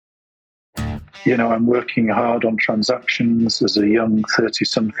I'm working hard on transactions as a young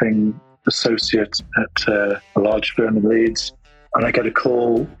 30-something associate at a large firm in Leeds. And I get a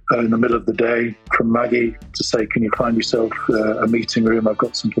call in the middle of the day from Maggie to say, can you find yourself a meeting room? I've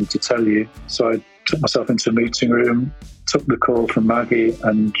got something to tell you. So I took myself into a meeting room, took the call from Maggie,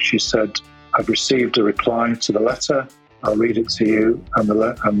 and she said, I've received a reply to the letter. I'll read it to you. And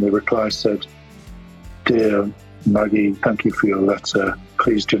the reply said, Dear Maggie, thank you for your letter.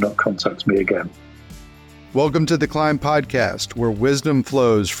 Please do not contact me again. Welcome to the Climb Podcast, where wisdom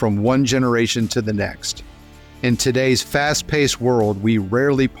flows from one generation to the next. In today's fast-paced world, we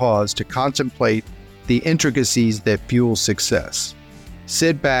rarely pause to contemplate the intricacies that fuel success.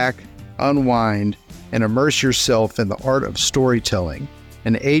 Sit back, unwind, and immerse yourself in the art of storytelling,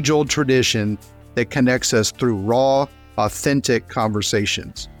 an age-old tradition that connects us through raw, authentic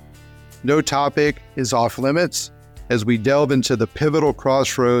conversations. No topic is off limits as we delve into the pivotal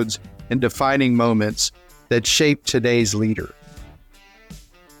crossroads and defining moments that shape today's leader.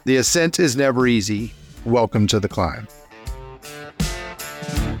 The ascent is never easy. Welcome to the climb.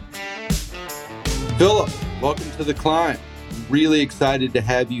 Philip, welcome to the climb. Really excited to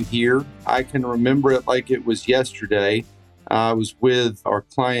have you here. I can remember it like it was yesterday. I was with our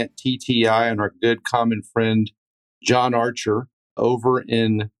client TTI and our good common friend John Archer over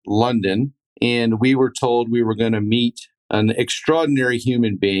in London, and we were told we were going to meet an extraordinary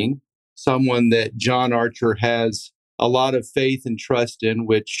human being, someone that John Archer has a lot of faith and trust in,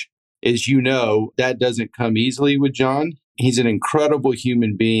 which, as you know, that doesn't come easily with John. He's an incredible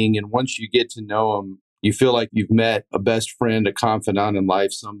human being, and once you get to know him, you feel like you've met a best friend, a confidant in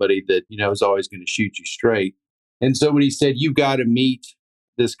life, somebody that, is always going to shoot you straight. And so when he said, you've got to meet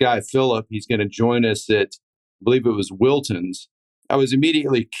this guy, Philip, he's going to join us at, I believe it was Wilton's, I was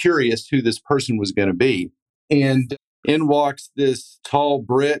immediately curious who this person was going to be. And in walks this tall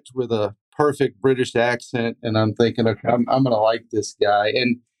Brit with a perfect British accent. And I'm thinking, okay, I'm going to like this guy.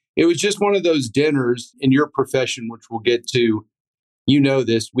 And it was just one of those dinners in your profession, which we'll get to. You know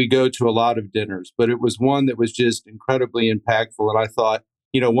this, we go to a lot of dinners, but it was one that was just incredibly impactful. And I thought,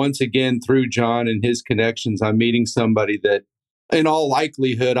 once again, through John and his connections, I'm meeting somebody that in all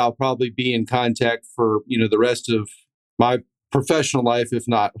likelihood, I'll probably be in contact for, the rest of my professional life, if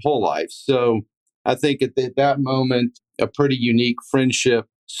not whole life. So I think at that moment, a pretty unique friendship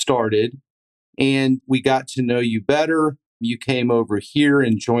started and we got to know you better. You came over here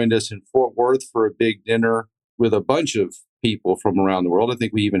and joined us in Fort Worth for a big dinner with a bunch of people from around the world. I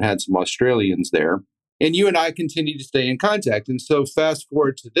think we even had some Australians there. And you and I continue to stay in contact. And so fast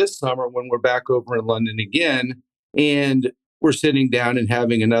forward to this summer when we're back over in London again, and we're sitting down and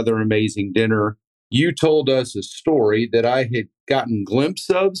having another amazing dinner. You told us a story that I had gotten glimpses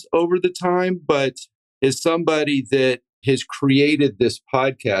of over the time, but as somebody that has created this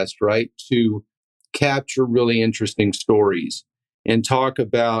podcast, right, to capture really interesting stories and talk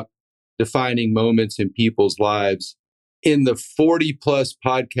about defining moments in people's lives. In the 40 plus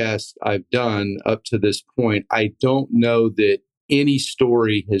podcasts I've done up to this point, I don't know that any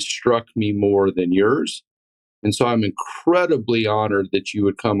story has struck me more than yours. And so I'm incredibly honored that you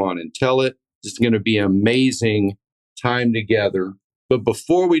would come on and tell it. It's going to be an amazing time together. But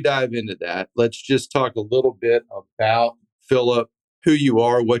before we dive into that, let's just talk a little bit about Philip, who you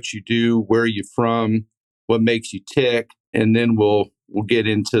are, what you do, where you're from, what makes you tick, and then we'll get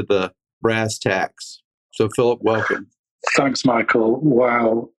into the brass tacks. So Philip, welcome. Thanks, Michael.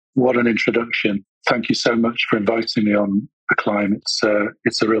 Wow, what an introduction. Thank you so much for inviting me on the climb.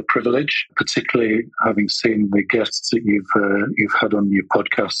 It's a real privilege, particularly having seen the guests that you've had on your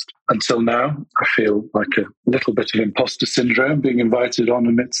podcast until now. I feel like a little bit of imposter syndrome being invited on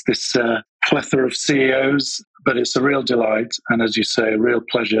amidst this plethora of CEOs, but it's a real delight. And as you say, a real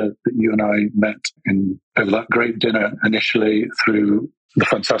pleasure that you and I met over that great dinner initially through the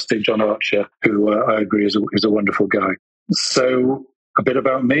fantastic John Archer, who I agree is a wonderful guy. So a bit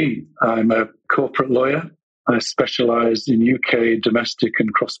about me. I'm a corporate lawyer. I specialise in UK domestic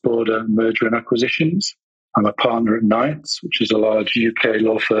and cross-border merger and acquisitions. I'm a partner at Knights, which is a large UK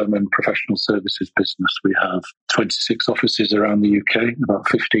law firm and professional services business. We have 26 offices around the UK,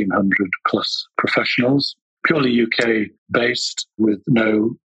 about 1,500 plus professionals, purely UK based with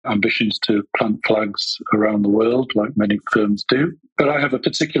no ambitions to plant flags around the world like many firms do. But I have a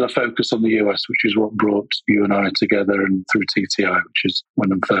particular focus on the US, which is what brought you and I together, and through TTI, which is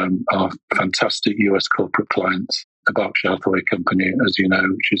one of our fantastic US corporate clients, the Berkshire Hathaway company, as you know,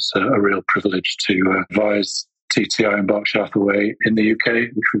 which is a real privilege to advise TTI and Berkshire Hathaway in the UK,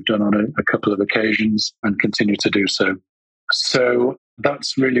 which we've done on a couple of occasions and continue to do so. So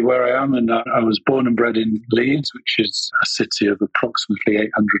that's really where I am. And I was born and bred in Leeds, which is a city of approximately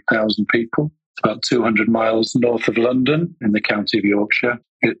 800,000 people. about 200 miles north of London in the county of Yorkshire.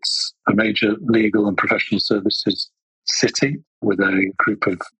 It's a major legal and professional services city with a group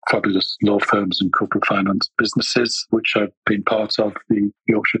of fabulous law firms and corporate finance businesses, which I've been part of the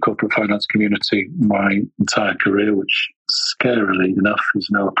Yorkshire corporate finance community my entire career, which scarily enough is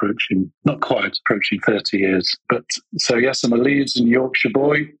now not quite approaching 30 years. But so yes, I'm a Leeds and Yorkshire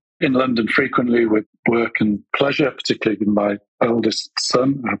boy, in London frequently with work and pleasure, particularly with my eldest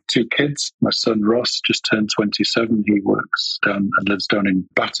son. I have two kids. My son Ross just turned 27. He works down and lives down in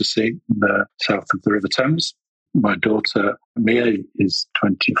Battersea, in the south of the River Thames. My daughter Mia is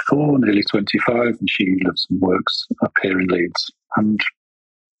 24, nearly 25, and she lives and works up here in Leeds. And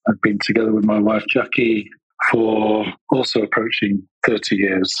I've been together with my wife Jackie for also approaching 30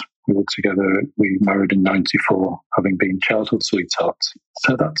 years. We were together, we married in 94, having been childhood sweethearts.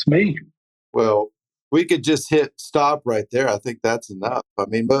 So that's me. Well, we could just hit stop right there. I think that's enough. I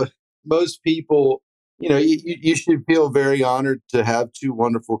mean, most people, you should feel very honored to have two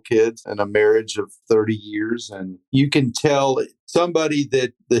wonderful kids and a marriage of 30 years. And you can tell somebody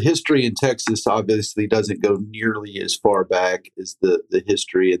that the history in Texas obviously doesn't go nearly as far back as the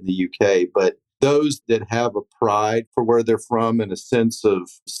history in the UK. But those that have a pride for where they're from and a sense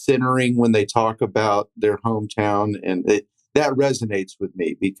of centering when they talk about their hometown, and that resonates with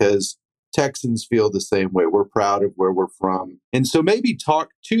me because Texans feel the same way. We're proud of where we're from. And so maybe talk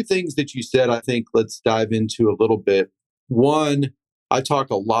two things that you said, I think let's dive into a little bit. One, I talk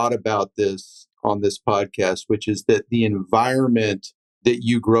a lot about this on this podcast, which is that the environment that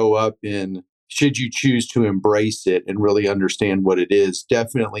you grow up in, should you choose to embrace it and really understand what it is,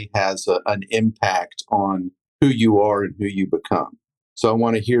 definitely has an impact on who you are and who you become. So I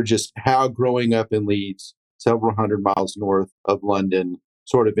want to hear just how growing up in Leeds, several hundred miles north of London,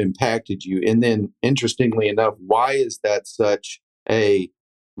 sort of impacted you. And then, interestingly enough, why is that such a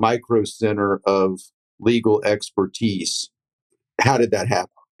micro center of legal expertise? How did that happen?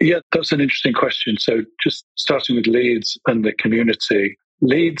 Yeah, that's an interesting question. So just starting with Leeds and the community.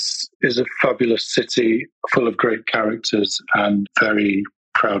 Leeds is a fabulous city full of great characters and very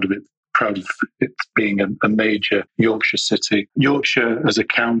proud of it. Proud of it being a major Yorkshire city. Yorkshire as a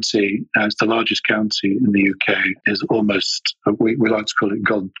county, as the largest county in the UK, is almost, we like to call it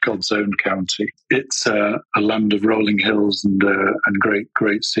God's own county. It's a land of rolling hills and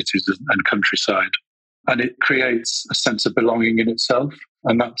great cities and countryside. And it creates a sense of belonging in itself.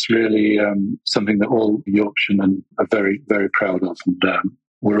 And that's really something that all Yorkshiremen are very, very proud of. And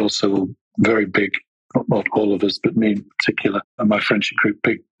we're also very big, not all of us, but me in particular, and my friendship group,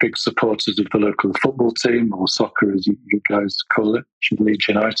 big supporters of the local football team, or soccer as you guys call it, which is Leeds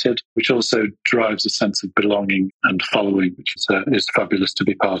United, which also drives a sense of belonging and following, which is fabulous to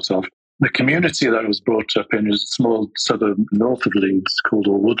be part of. The community that I was brought up in is a small suburb north of Leeds called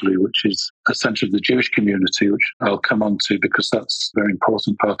Woodley, which is a centre of the Jewish community, which I'll come on to because that's a very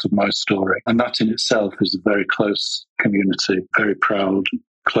important part of my story. And that in itself is a very close community, very proud,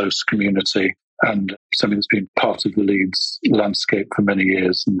 close community, and something that's been part of the Leeds landscape for many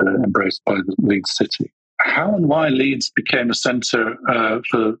years and embraced by the Leeds city. How and why Leeds became a centre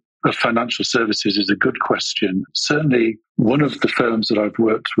for financial services is a good question. Certainly, one of the firms that I've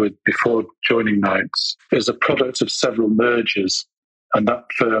worked with before joining Knights is a product of several mergers, and that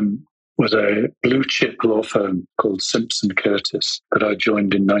firm was a blue chip law firm called Simpson Curtis that I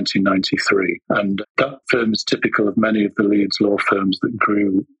joined in 1993. And that firm is typical of many of the Leeds law firms that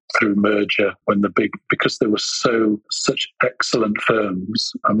grew through merger because there were such excellent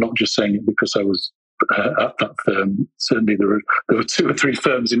firms. I'm not just saying it because I was at that firm. Certainly there were two or three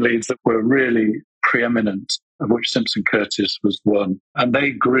firms in Leeds that were really preeminent, of which Simpson Curtis was one. And they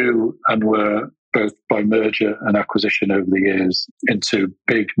grew and were both by merger and acquisition over the years into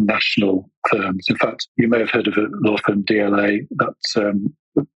big national firms. In fact, you may have heard of a law firm, DLA,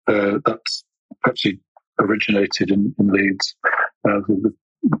 that's actually originated in Leeds.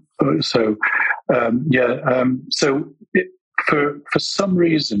 For some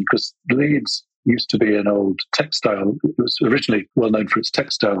reason, because Leeds used to be an old textile. It was originally well known for its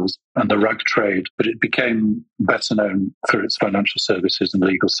textiles and the rag trade, but it became better known for its financial services and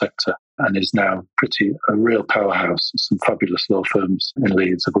legal sector, and is now a real powerhouse. Some fabulous law firms in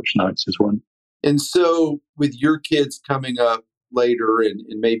Leeds, of which Knights is one. And so with your kids coming up later, and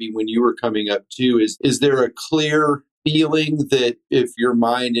maybe when you were coming up too, is there a clear feeling that if your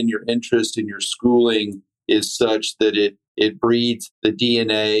mind and your interest in your schooling is such that it breeds the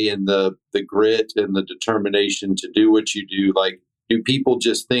DNA and the grit and the determination to do what you do? Like, do people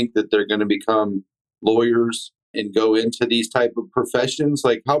just think that they're going to become lawyers and go into these type of professions?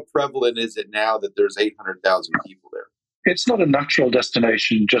 Like, how prevalent is it now that there's 800,000 people there? It's not a natural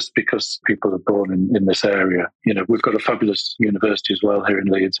destination just because people are born in this area. We've got a fabulous university as well here in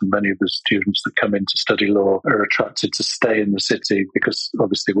Leeds, and many of the students that come in to study law are attracted to stay in the city because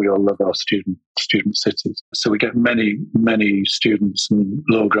obviously we all love our student cities. So we get many, many students and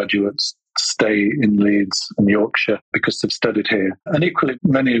law graduates stay in Leeds and Yorkshire because they've studied here. And equally,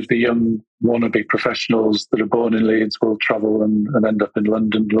 many of the young wannabe professionals that are born in Leeds will travel and end up in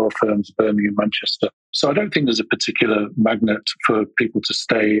London, law firms, Birmingham, Manchester. So I don't think there's a particular magnet for people to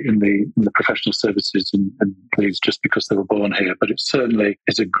stay in the professional services in Leeds just because they were born here. But it certainly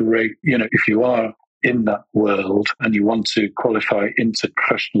is a great, if you are in that world and you want to qualify into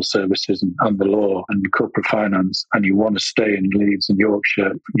professional services and the law and corporate finance and you want to stay in Leeds and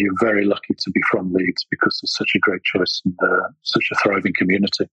Yorkshire, you're very lucky to be from Leeds because it's such a great choice and such a thriving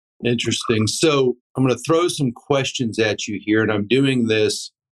community. Interesting. So I'm going to throw some questions at you here, and I'm doing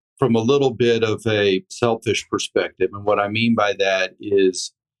this from a little bit of a selfish perspective. And what I mean by that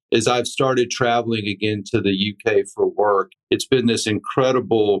is, as I've started traveling again to the UK for work, it's been this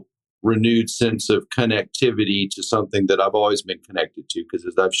incredible renewed sense of connectivity to something that I've always been connected to. Because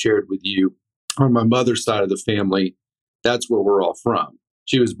as I've shared with you, on my mother's side of the family, that's where we're all from.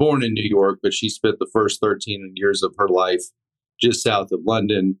 She was born in New York, but she spent the first 13 years of her life just south of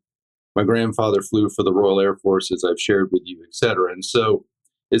London. My grandfather flew for the Royal Air Force, as I've shared with you, et cetera. And so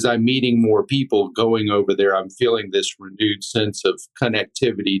as I'm meeting more people going over there, I'm feeling this renewed sense of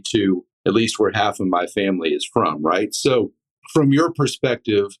connectivity to at least where half of my family is from, right? So from your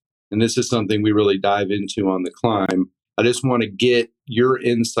perspective, and this is something we really dive into on The Climb, I just want to get your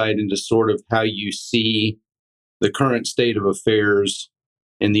insight into sort of how you see the current state of affairs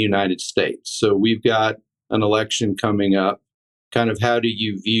in the United States. So we've got an election coming up. Kind of how do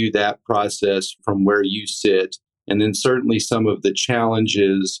you view that process from where you sit? And then certainly some of the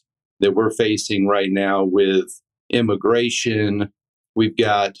challenges that we're facing right now with immigration. We've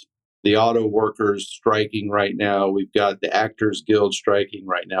got the auto workers striking right now. We've got the Actors Guild striking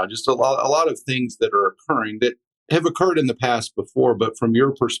right now. Just a lot of things that are occurring that have occurred in the past before. But from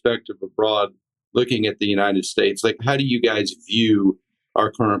your perspective abroad, looking at the United States, like how do you guys view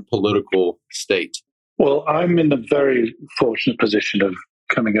our current political state? Well, I'm in the very fortunate position of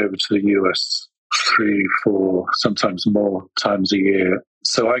coming over to the US 3, 4, sometimes more times a year.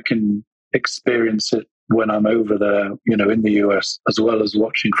 So I can experience it when I'm over there, in the US, as well as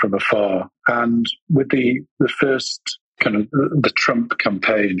watching from afar. And with the first kind of the Trump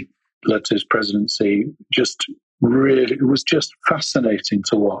campaign led to his presidency, it was just fascinating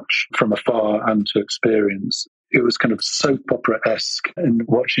to watch from afar and to experience. It was kind of soap opera-esque in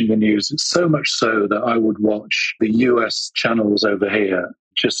watching the news. It's so much so that I would watch the US channels over here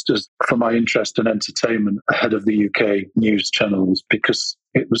just as for my interest and entertainment ahead of the UK news channels because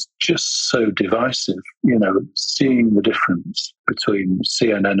it was just so divisive, seeing the difference between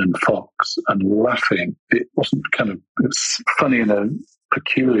CNN and Fox and laughing. It was funny in a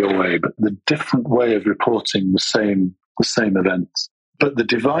peculiar way, but the different way of reporting the same events. But the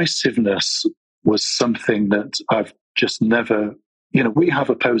divisiveness was something that I've just never, we have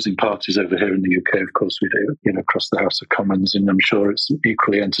opposing parties over here in the UK, of course we do, across the House of Commons, and I'm sure it's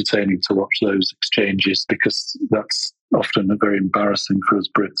equally entertaining to watch those exchanges because that's often very embarrassing for us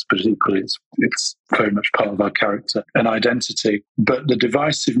Brits, but equally it's very much part of our character and identity. But the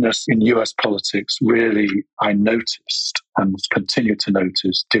divisiveness in US politics really, I noticed and continue to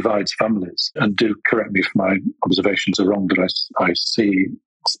notice, divides families. And do correct me if my observations are wrong, but I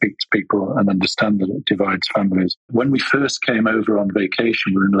speak to people and understand that it divides families. When we first came over on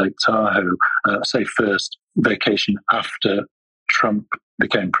vacation, we were in Lake Tahoe, first vacation after Trump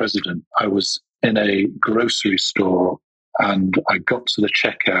became president. I was in a grocery store and I got to the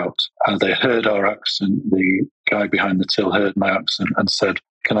checkout and they heard our accent. The guy behind the till heard my accent and said,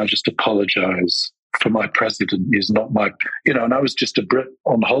 "Can I just apologize for my president? He's not my," and I was just a Brit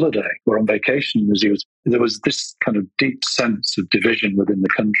on holiday or on vacation. There was this kind of deep sense of division within the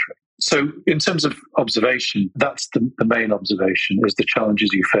country. So in terms of observation, that's the main observation is the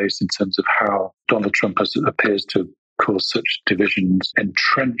challenges you face in terms of how Donald Trump appears to cause such divisions,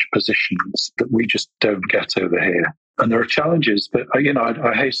 entrenched positions that we just don't get over here. And there are challenges, but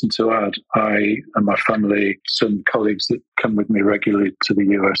I hasten to add, I and my family, some colleagues that come with me regularly to the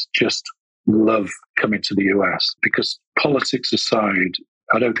US, just love coming to the US because politics aside,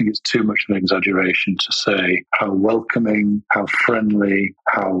 I don't think it's too much of an exaggeration to say how welcoming, how friendly,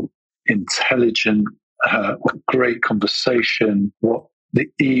 how intelligent, what great conversation, what the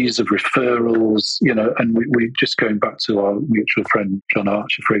ease of referrals, and we just going back to our mutual friend, John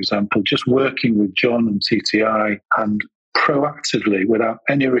Archer, for example, just working with John and TTI and proactively, without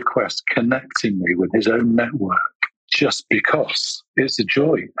any request, connecting me with his own network just because it's a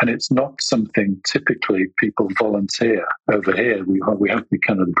joy. And it's not something typically people volunteer over here. We have the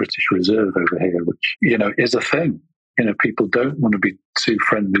kind of the British Reserve over here, which, is a thing. People don't want to be too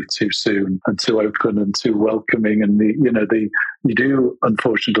friendly too soon and too open and too welcoming. And you do,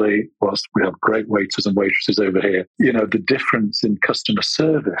 unfortunately, whilst we have great waiters and waitresses over here, the difference in customer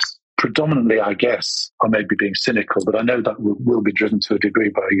service, predominantly, I guess, I may be being cynical, but I know that will be driven to a degree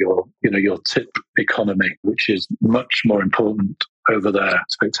by your tip economy, which is much more important over their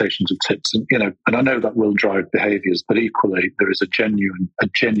expectations of tips. And I know that will drive behaviours, but equally there is a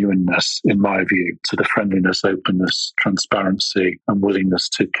genuineness, in my view, to the friendliness, openness, transparency, and willingness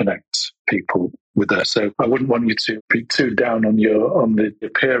to connect people with us. So I wouldn't want you to be too down on the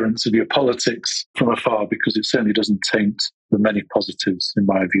appearance of your politics from afar, because it certainly doesn't taint the many positives, in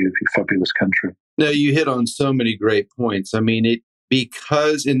my view, of your fabulous country. No, you hit on so many great points. I mean,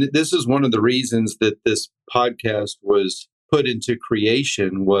 and this is one of the reasons that this podcast was put into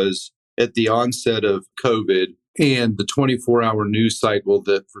creation, was at the onset of COVID and the 24-hour news cycle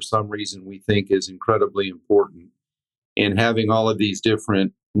that for some reason we think is incredibly important. And having all of these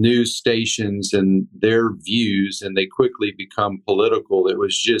different news stations and their views, and they quickly become political. It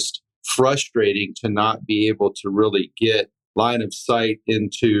was just frustrating to not be able to really get line of sight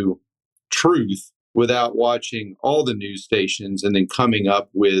into truth without watching all the news stations and then coming up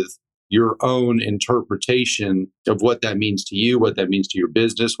with your own interpretation of what that means to you, what that means to your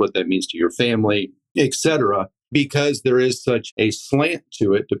business, what that means to your family, etc., because there is such a slant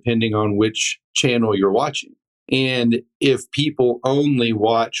to it depending on which channel you're watching. And if people only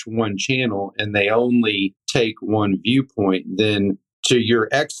watch one channel and they only take one viewpoint, then to your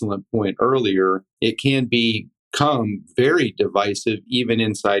excellent point earlier, it can become very divisive even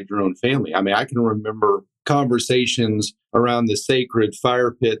inside your own family. I mean, I can remember conversations around the sacred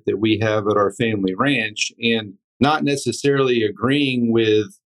fire pit that we have at our family ranch, and not necessarily agreeing with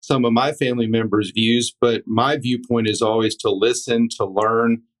some of my family members' views, but my viewpoint is always to listen, to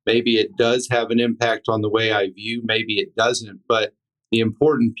learn. Maybe it does have an impact on the way I view, maybe it doesn't. But the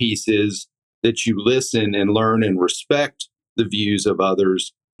important piece is that you listen and learn and respect the views of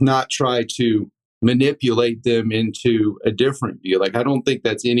others, not try to manipulate them into a different view. Like, I don't think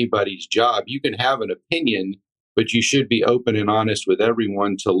that's anybody's job. You can have an opinion, but you should be open and honest with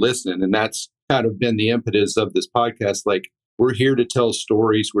everyone to listen. And that's kind of been the impetus of this podcast. Like, we're here to tell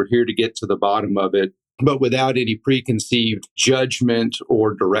stories. We're here to get to the bottom of it, but without any preconceived judgment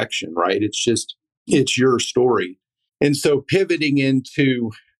or direction, right? It's your story. And so pivoting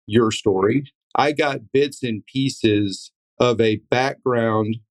into your story, I got bits and pieces of a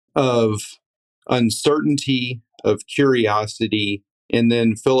background of uncertainty, of curiosity. And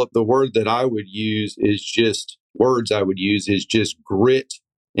then, Philip, the word that I would use is just grit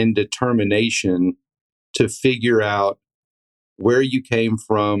and determination to figure out where you came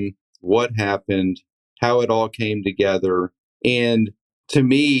from, what happened, how it all came together. And to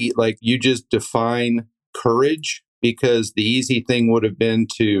me, like, you just define courage, because the easy thing would have been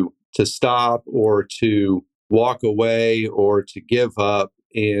to stop or to walk away or to give up,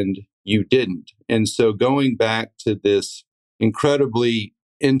 and you didn't. And so going back to this incredibly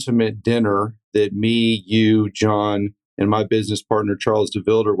intimate dinner that me, you, John, and my business partner, Charles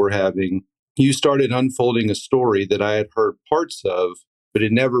DeVilder, were having, you started unfolding a story that I had heard parts of, but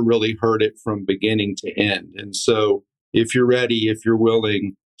had never really heard it from beginning to end. And so if you're ready, if you're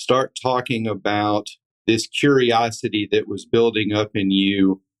willing, start talking about this curiosity that was building up in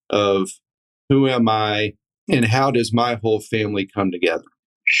you of who am I and how does my whole family come together?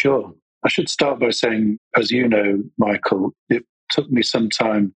 Sure. I should start by saying, as you know, Michael, it took me some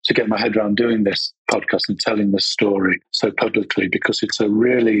time to get my head around doing this podcast and telling this story so publicly, because it's a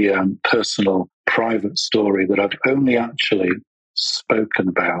really personal, private story that I've only actually spoken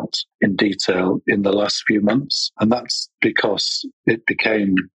about in detail in the last few months. And that's because it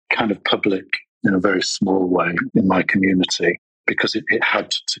became kind of public in a very small way in my community, because it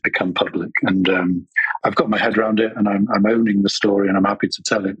had to become public. And I've got my head around it, and I'm owning the story, and I'm happy to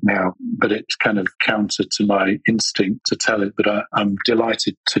tell it now. But it's kind of counter to my instinct to tell it. But I'm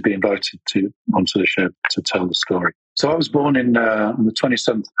delighted to be invited onto the show to tell the story. So I was born on the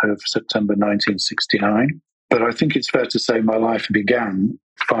 27th of September 1969. But I think it's fair to say my life began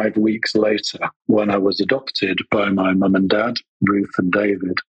 5 weeks later, when I was adopted by my mum and dad, Ruth and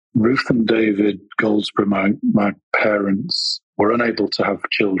David. Ruth and David Goldsborough, my parents, were unable to have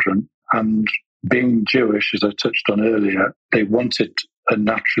children. And being Jewish, as I touched on earlier, they wanted a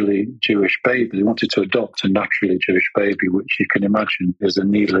naturally Jewish baby. They wanted to adopt a naturally Jewish baby, which you can imagine is a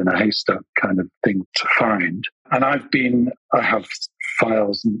needle in a haystack kind of thing to find. And I have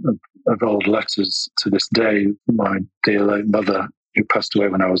files of old letters to this day. My dear late mother, who passed away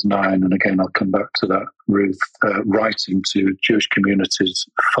when I was 9, and again, I'll come back to that, Ruth, writing to Jewish communities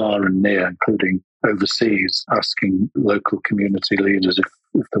far and near, including overseas, asking local community leaders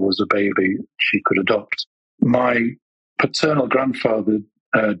if there was a baby she could adopt. My paternal grandfather,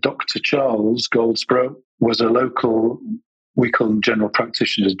 Dr. Charles Goldsborough, was a local, we call them general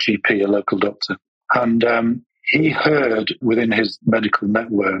practitioners, GP, a local doctor. And he heard within his medical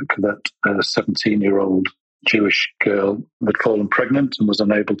network that a 17-year-old Jewish girl had fallen pregnant and was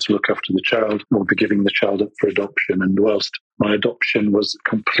unable to look after the child or be giving the child up for adoption. And whilst my adoption was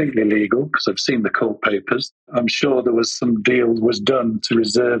completely legal, because I've seen the court papers, I'm sure there was some deal was done to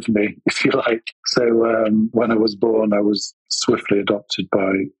reserve me, if you like. So when I was born, I was swiftly adopted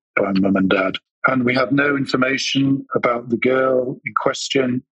by mum and dad. And we have no information about the girl in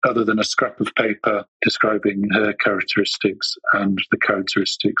question other than a scrap of paper describing her characteristics and the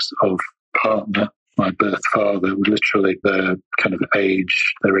characteristics of partner, my birth father, literally their kind of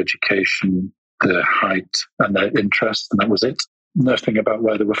age, their education, their height and their interest, and that was it. Nothing about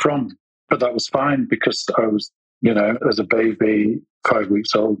where they were from. But that was fine because I was, as a baby, 5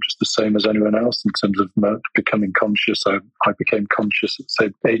 weeks old, just the same as anyone else in terms of becoming conscious. I became conscious at the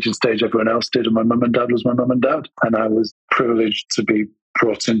same age and stage everyone else did, and my mum and dad was my mum and dad. And I was privileged to be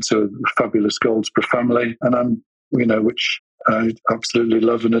brought into a fabulous Goldsborough family, and which I absolutely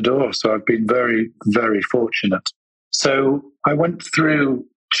love and adore. So I've been very, very fortunate. So I went through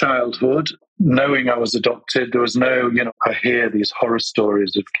childhood knowing I was adopted. There was no, I hear these horror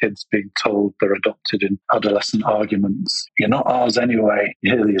stories of kids being told they're adopted in adolescent arguments. You're not ours anyway.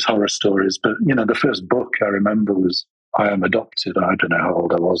 You hear these horror stories. But, the first book I remember was I Am Adopted. I don't know how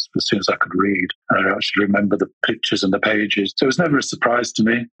old I was, but as soon as I could read, I actually remember the pictures and the pages. So it was never a surprise to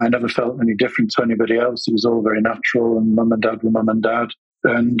me. I never felt any different to anybody else. It was all very natural, and mum and dad were mum and dad.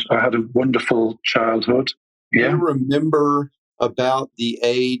 And I had a wonderful childhood. Yeah. Do you remember about the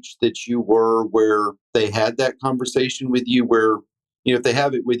age that you were where they had that conversation with you, where, if they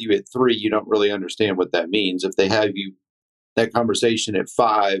have it with you at 3, you don't really understand what that means. If they have you that conversation at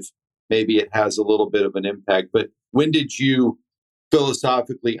 5, maybe it has a little bit of an impact. But when did you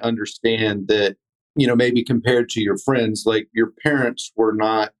philosophically understand that, maybe compared to your friends, like your parents were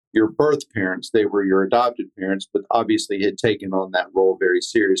not your birth parents, they were your adopted parents, but obviously had taken on that role very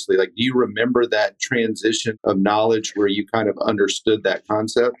seriously? Like, do you remember that transition of knowledge where you kind of understood that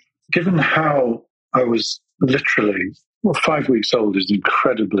concept? Given how I was literally, 5 weeks old is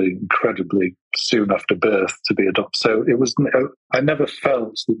incredibly, incredibly soon after birth to be adopted. So I never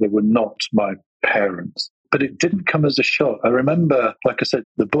felt that they were not my parents, but it didn't come as a shock. I remember, like I said,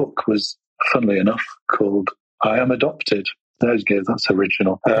 the book was, funnily enough, called I Am Adopted. There you go, that's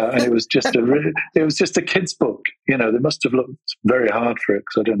original. And it was just a kid's book. They must have looked very hard for it,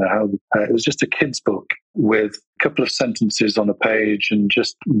 because I don't know how. It was just a kid's book with a couple of sentences on a page, and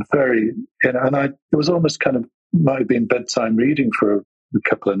just very, it was almost kind of, might have been bedtime reading for a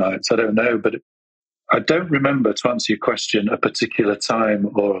couple of nights. I don't know, but I don't remember, to answer your question, a particular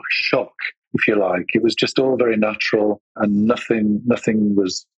time or shock, if you like. It was just all very natural, and nothing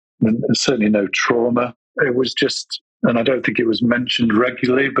was, certainly no trauma. It was just, and I don't think it was mentioned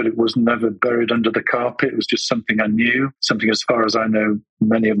regularly, but it was never buried under the carpet. It was just something I knew, something, as far as I know,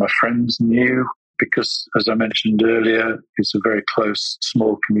 many of my friends knew, because, as I mentioned earlier, it's a very close,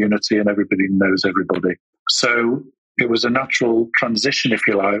 small community and everybody knows everybody. So it was a natural transition, if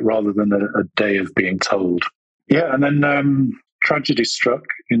you like, rather than a day of being told. Yeah, and then tragedy struck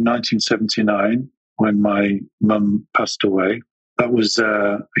in 1979 when my mum passed away. That was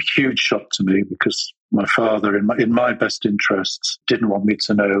a huge shock to me, because my father, in my best interests, didn't want me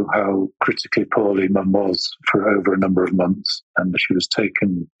to know how critically poorly mum was for over a number of months. And she was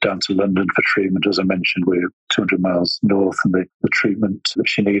taken down to London for treatment. As I mentioned, we're 200 miles north, and the treatment that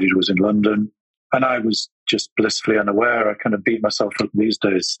she needed was in London. And I was just blissfully unaware. I kind of beat myself up these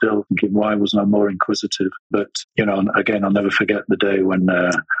days still, thinking, why wasn't I more inquisitive? But, again, I'll never forget the day when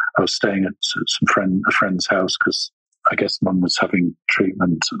I was staying at a friend's house, because I guess mum was having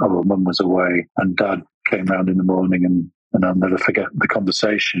treatment, or mum was away, and dad came round in the morning, and I'll never forget the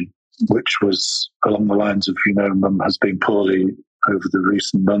conversation, which was along the lines of, mum has been poorly over the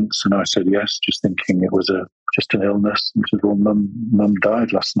recent months. And I said yes, just thinking it was just an illness. And she said, well, mum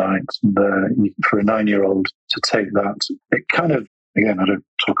died last night. And for a 9-year-old to take that, it kind of, again, I don't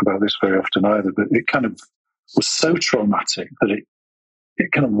talk about this very often either, but it kind of was so traumatic that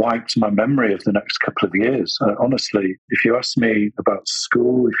it kind of wiped my memory of the next couple of years. Honestly, if you ask me about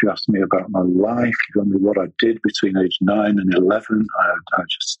school, if you ask me about my life, if you ask me what I did between age 9 and 11,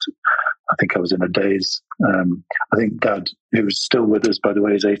 I think I was in a daze. I think Dad, who was still with us, by the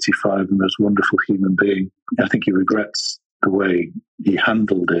way, is 85 and the most wonderful human being. I think he regrets the way he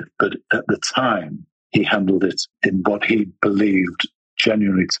handled it, but at the time, he handled it in what he believed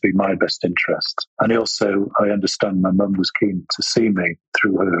genuinely to be my best interest. And also, I understand my mum was keen to see me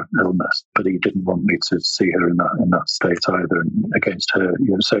through her illness, but he didn't want me to see her in that state either, and against her.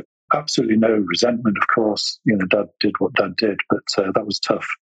 So absolutely no resentment, of course. Dad did what Dad did, but that was tough.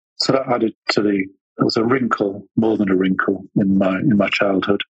 So that added to there was a wrinkle, more than a wrinkle, in my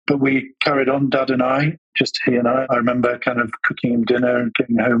childhood. But we carried on, Dad and I, just he and I. I remember kind of cooking him dinner and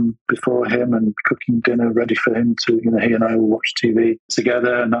getting home before him and cooking dinner ready for him to, he and I will watch TV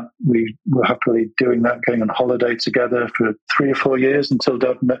together. And we were happily doing that, going on holiday together for 3 or 4 years until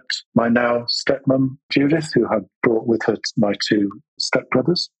Dad met my now stepmom, Judith, who had brought with her my 2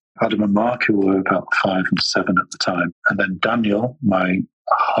 stepbrothers, Adam and Mark, who were about 5 and 7 at the time. And then Daniel, my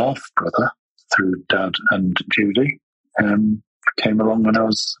half-brother, through Dad and Judy, came along when I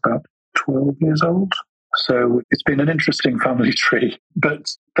was about 12 years old. So it's been an interesting family tree. But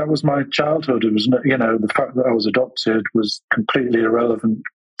that was my childhood. It was, the fact that I was adopted was completely irrelevant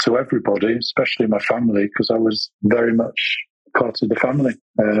to everybody, especially my family, because I was very much part of the family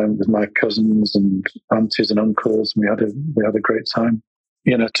with my cousins and aunties and uncles. And we had a great time.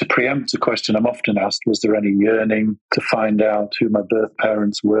 To preempt a question I'm often asked, was there any yearning to find out who my birth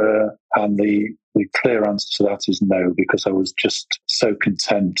parents were? And the clear answer to that is no, because I was just so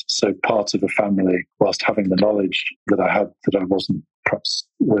content, so part of a family, whilst having the knowledge that I had that I wasn't perhaps,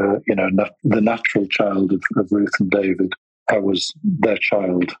 the natural child of Ruth and David. I was their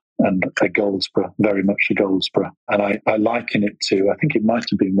child and a Goldsborough, very much a Goldsborough. And I liken it to, I think it might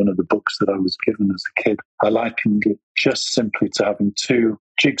have been one of the books that I was given as a kid. I likened it just simply to having 2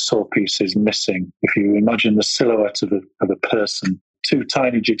 jigsaw pieces missing. If you imagine the silhouette of a person, 2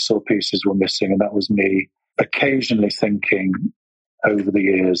 tiny jigsaw pieces were missing, and that was me occasionally thinking over the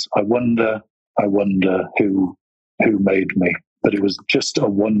years, I wonder who made me. But it was just a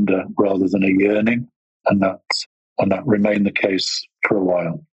wonder rather than a yearning, and that remained the case for a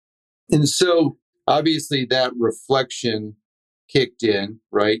while. And so obviously that reflection kicked in,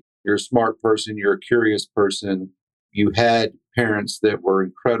 right? You're a smart person, you're a curious person. You had parents that were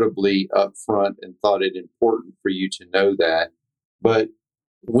incredibly upfront and thought it important for you to know that. But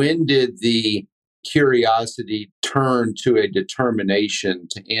when did the curiosity turn to a determination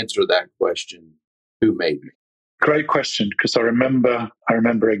to answer that question, who made me? Great question, because I remember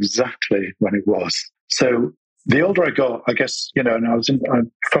exactly when it was. So the older I got, I guess, and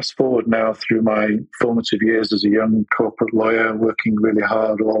I fast forward now through my formative years as a young corporate lawyer, working really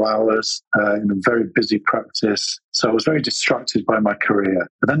hard all hours in a very busy practice. So I was very distracted by my career.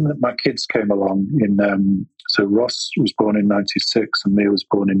 But then my kids came along so Ross was born in 96 and Mia was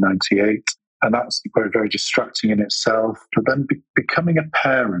born in 98. And that's very, very distracting in itself. But then becoming a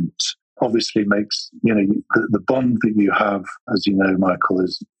parent obviously makes, the bond that you have, as you know, Michael,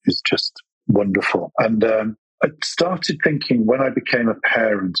 is just wonderful. And I started thinking when I became a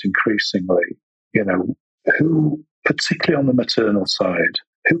parent increasingly, who, particularly on the maternal side,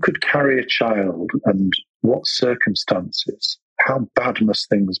 who could carry a child and what circumstances? How bad must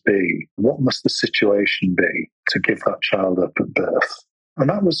things be? What must the situation be to give that child up at birth? And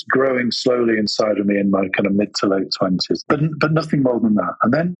that was growing slowly inside of me in my kind of mid to late 20s, but nothing more than that.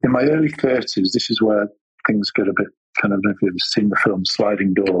 And then in my early 30s, this is where things get a bit kind of, if you've seen the film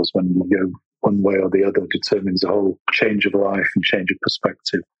Sliding Doors, when you go one way or the other determines a whole change of life and change of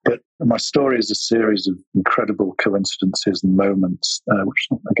perspective. But my story is a series of incredible coincidences and moments, which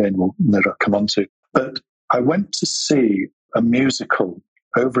again we'll never come on to. But I went to see a musical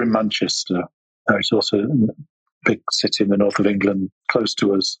over in Manchester. It's also a big city in the north of England, close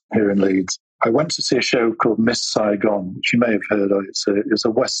to us here in Leeds. I went to see a show called Miss Saigon, which you may have heard of. It's a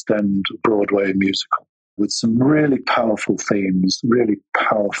West End Broadway musical with some really powerful themes, really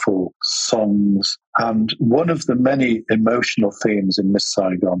powerful songs. And one of the many emotional themes in Miss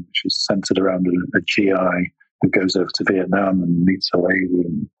Saigon, which is centered around a GI who goes over to Vietnam and meets a lady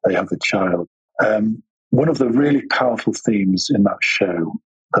and they have a child. One of the really powerful themes in that show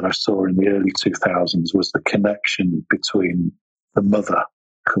that I saw in the early 2000s was the connection between the mother,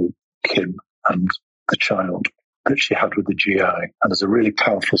 called Kim, and the child that she had with the GI. And there's a really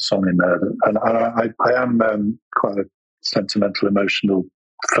powerful song in there. And I am quite a sentimental, emotional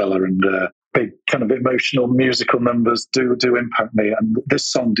fella, and big kind of emotional musical numbers do impact me. And this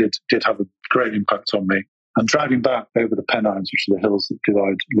song did have a great impact on me. And driving back over the Pennines, which are the hills that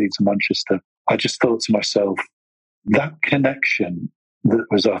divide Leeds and Manchester, I just thought to myself, that connection that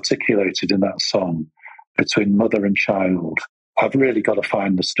was articulated in that song between mother and child, I've really got to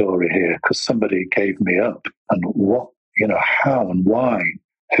find the story here because somebody gave me up. And what, how and why?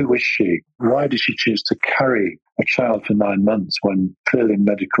 Who is she? Why did she choose to carry a child for 9 months when clearly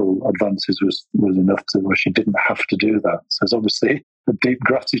medical advances was enough to where she didn't have to do that? So there's obviously a deep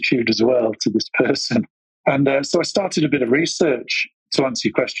gratitude as well to this person. And so I started a bit of research. To answer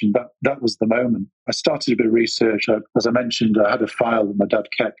your question, that was the moment. I started a bit of research. As I mentioned, I had a file that my dad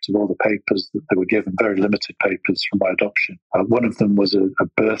kept of all the papers that they were given, very limited papers from my adoption. One of them was a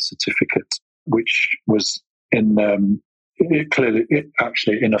birth certificate, which was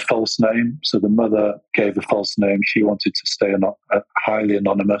actually in a false name. So the mother gave a false name. She wanted to stay highly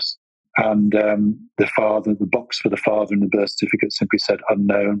anonymous. And the box for the father in the birth certificate simply said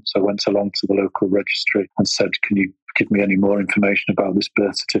unknown. So I went along to the local registry and said, can you give me any more information about this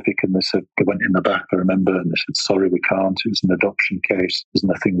birth certificate? And they went in the back, I remember, and they said, sorry, we can't. It was an adoption case. There's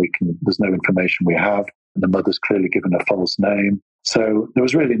no information we have. And the mother's clearly given a false name. So there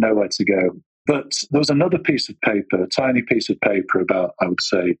was really nowhere to go. But there was another piece of paper, a tiny piece of paper about, I would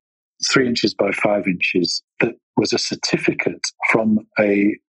say, 3 inches by 5 inches, that was a certificate from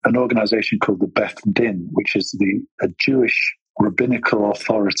an organization called the Beth Din, which is a Jewish rabbinical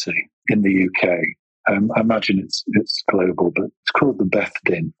authority in the UK. I imagine it's global, but it's called the Beth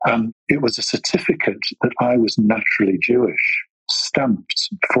Din. And it was a certificate that I was naturally Jewish, stamped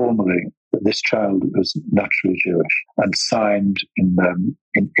formally that this child was naturally Jewish, and signed in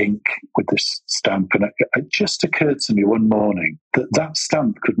ink with this stamp. And it just occurred to me one morning that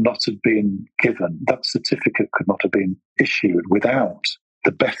stamp could not have been given, that certificate could not have been issued without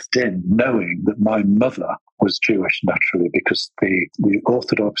the Beth Din knowing that my mother was Jewish naturally, because the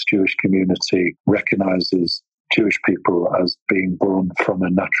Orthodox Jewish community recognizes Jewish people as being born from a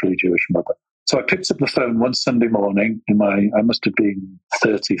naturally Jewish mother. So I picked up the phone one Sunday morning I must have been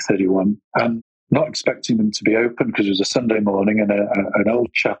 30, 31, and not expecting them to be open because it was a Sunday morning, and an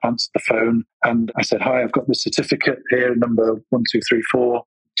old chap answered the phone, and I said, hi, I've got the certificate here, number 1234.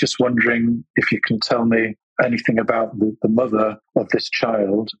 Just wondering if you can tell me anything about the mother of this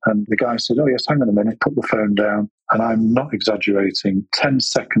child. And the guy said, oh yes, hang on a minute, put the phone down. And I'm not exaggerating. 10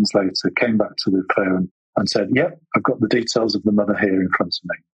 seconds later, came back to the phone and said, yep, I've got the details of the mother here in front of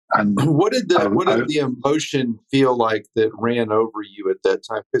me. And what did the emotion feel like that ran over you at that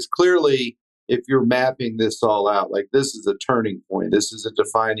time? Because clearly, if you're mapping this all out, like, this is a turning point. This is a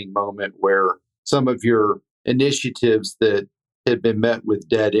defining moment where some of your initiatives that had been met with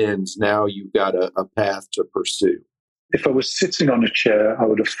dead ends, now you've got a path to pursue. If I was sitting on a chair, I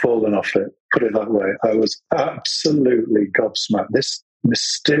would have fallen off it, put it that way. I was absolutely gobsmacked. This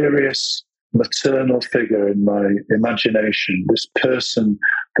mysterious maternal figure in my imagination, this person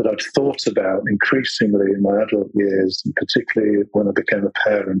that I'd thought about increasingly in my adult years, and particularly when I became a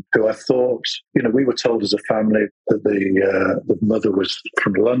parent, who I thought, we were told as a family that the mother was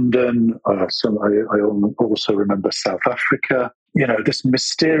from London. I also remember South Africa. This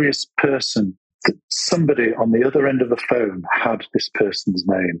mysterious person, that somebody on the other end of the phone had this person's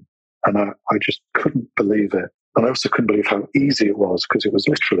name. And I just couldn't believe it. And I also couldn't believe how easy it was, because it was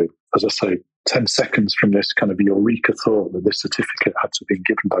literally, as I say, 10 seconds from this kind of eureka thought that this certificate had to have been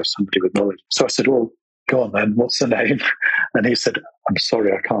given by somebody with knowledge. So I said, well, go on then, what's the name? And he said, I'm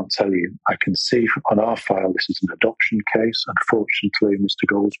sorry, I can't tell you. I can see on our file this is an adoption case. Unfortunately, Mr.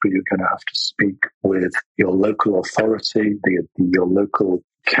 Goldsborough, you're going to have to speak with your local authority, your local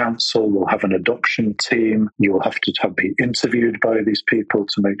council will have an adoption team. You'll have to be interviewed by these people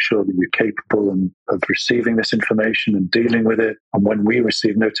to make sure that you're capable of receiving this information and dealing with it. And when we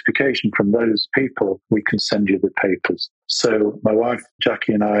receive notification from those people, we can send you the papers. So my wife,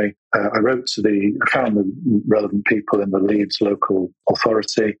 Jackie, and I found the relevant people in the Leeds local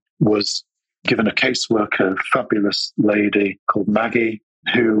authority, was given a caseworker, a fabulous lady called Maggie,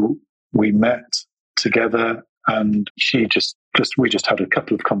 who we met together. And we just had a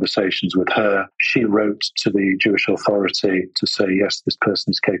couple of conversations with her. She wrote to the Jewish authority to say, yes, this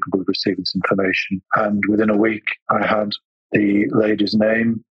person is capable of receiving this information. And within a week, I had the lady's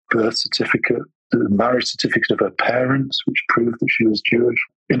name, birth certificate, the marriage certificate of her parents, which proved that she was Jewish,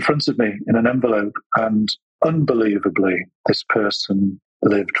 in front of me in an envelope. And unbelievably, this person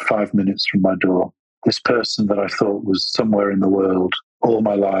lived 5 minutes from my door. This person that I thought was somewhere in the world all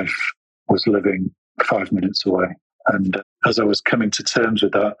my life was living 5 minutes away. And as I was coming to terms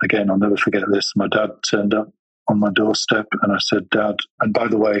with that, again, I'll never forget this, my dad turned up on my doorstep, and I said, Dad, and by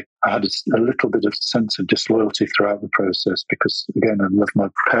the way, I had a little bit of sense of disloyalty throughout the process because, again, I love my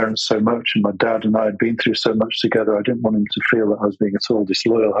parents so much, and my dad and I had been through so much together. I didn't want him to feel that I was being at all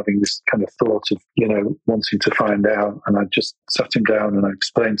disloyal, having this kind of thought of, wanting to find out. And I just sat him down and I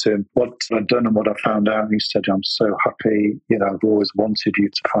explained to him what I'd done and what I found out. And he said, I'm so happy. I've always wanted you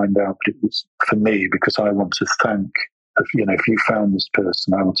to find out, but it was for me because I want to thank. If you found this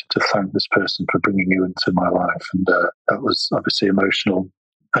person, I wanted to thank this person for bringing you into my life. And that was obviously emotional.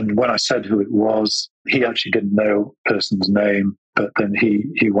 And when I said who it was, he actually didn't know the person's name. But then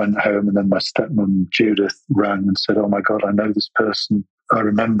he went home, and then my stepmom, Judith, rang and said, oh, my God, I know this person. I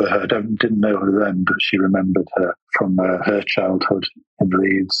remember her. Didn't know her then, but she remembered her from her childhood in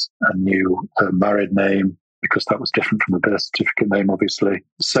Leeds and knew her married name, because that was different from the birth certificate name, obviously.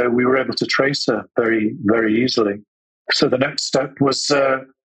 So we were able to trace her very, very easily. So the next step was,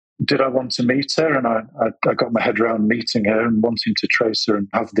 did I want to meet her? And I got my head around meeting her and wanting to trace her and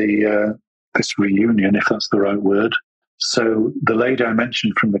have this reunion, if that's the right word. So the lady I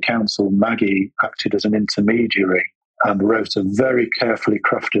mentioned from the council, Maggie, acted as an intermediary and wrote a very carefully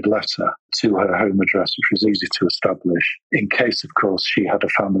crafted letter to her home address, which was easy to establish, in case, of course, she had a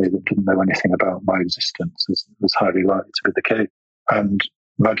family that didn't know anything about my existence, as was highly likely to be the case. And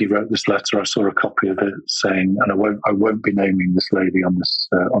Maggie wrote this letter. I saw a copy of it saying, and I won't be naming this lady on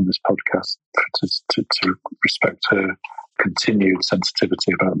this podcast to respect her continued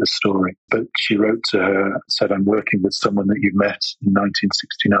sensitivity about this story. But she wrote to her, said, I'm working with someone that you met in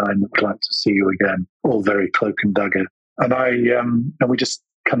 1969 that would like to see you again, all very cloak and dagger. And we just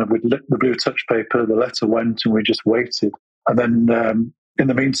kind of, with the blue touch paper, the letter went and we just waited. And then in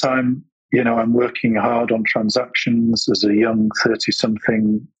the meantime, I'm working hard on transactions as a young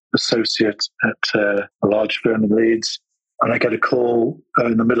 30-something associate at a large firm in Leeds. And I get a call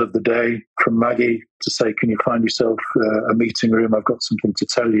in the middle of the day from Maggie to say, can you find yourself a meeting room? I've got something to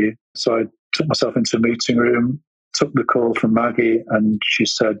tell you. So I took myself into a meeting room, took the call from Maggie, and she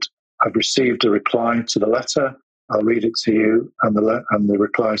said, I've received a reply to the letter. I'll read it to you. And the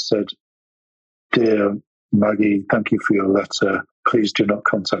reply said, Dear Maggie, thank you for your letter. Please do not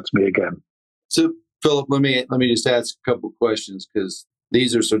contact me again. So, Philip, let me just ask a couple of questions, because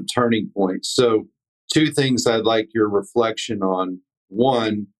these are some turning points. So, two things I'd like your reflection on.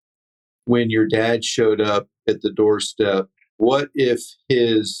 One, when your dad showed up at the doorstep, what if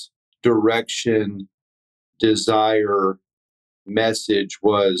his direction, desire, message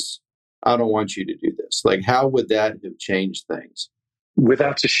was, I don't want you to do this? Like, how would that have changed things?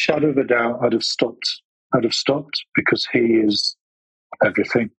 Without a shadow of a doubt, I'd have stopped because he is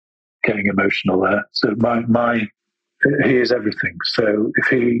everything. Getting emotional there. So he is everything. So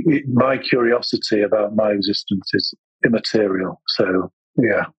my curiosity about my existence is immaterial. So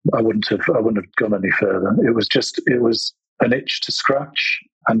yeah, I wouldn't have gone any further. It was an itch to scratch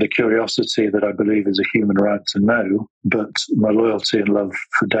and a curiosity that I believe is a human right to know. But my loyalty and love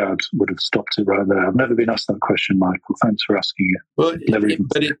for Dad would have stopped it right there. I've never been asked that question, Michael. Thanks for asking it. Well,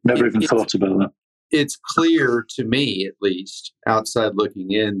 never even thought about that. It's clear to me, at least outside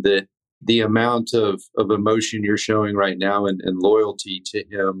looking in, that the amount of emotion you're showing right now and loyalty to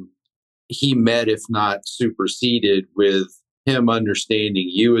him, he met, if not superseded, with him understanding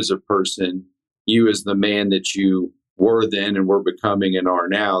you as a person, you as the man that you were then and were becoming and are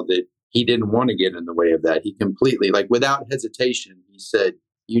now, that he didn't want to get in the way of that. He completely, without hesitation, he said,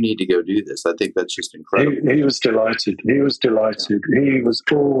 you need to go do this. I think that's just incredible. He was delighted. He was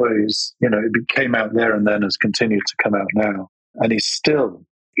always, it came out there and then has continued to come out now. And he still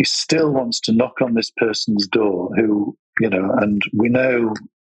wants to knock on this person's door who, and we know,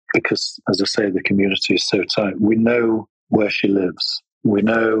 because as I say, the community is so tight, we know where she lives. We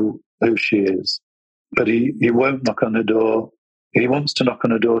know who she is. But he won't knock on her door. He wants to knock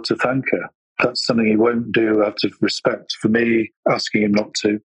on her door to thank her. That's something he won't do out of respect for me, asking him not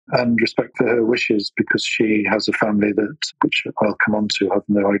to, and respect for her wishes, because she has a family which I'll come on to, have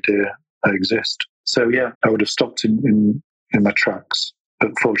no idea exist. So yeah, I would have stopped in my tracks.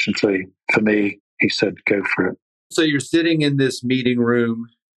 But fortunately for me, he said, go for it. So you're sitting in this meeting room.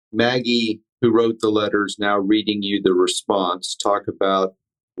 Maggie, who wrote the letters, now reading you the response. Talk about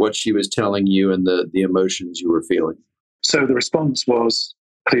what she was telling you and the emotions you were feeling. So the response was,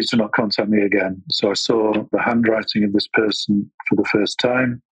 please do not contact me again. So I saw the handwriting of this person for the first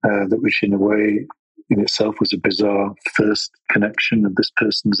time, which in a way in itself was a bizarre first connection of this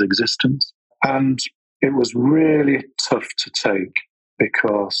person's existence. And it was really tough to take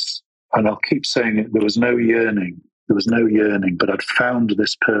because, and I'll keep saying it, there was no yearning, but I'd found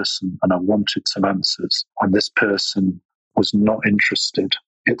this person and I wanted some answers, and this person was not interested.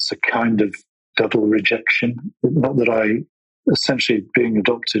 It's a kind of double rejection. Not that essentially being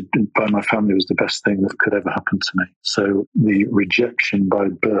adopted by my family was the best thing that could ever happen to me. So the rejection by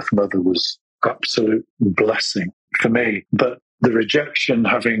birth mother was absolute blessing for me. But the rejection,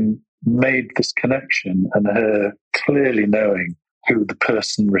 having made this connection and her clearly knowing who the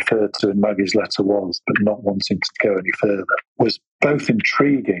person referred to in Maggie's letter was, but not wanting to go any further, was both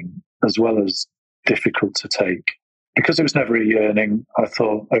intriguing as well as difficult to take. Because it was never a yearning, I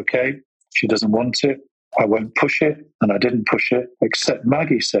thought, okay, she doesn't want it, I won't push it, and I didn't push it, except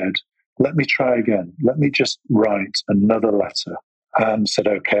Maggie said, let me try again. Let me just write another letter. And said,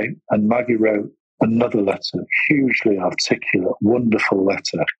 okay. And Maggie wrote another letter, hugely articulate, wonderful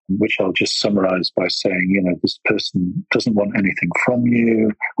letter, which I'll just summarize by saying, this person doesn't want anything from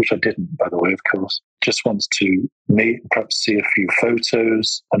you, which I didn't, by the way, of course. Just wants to meet, perhaps see a few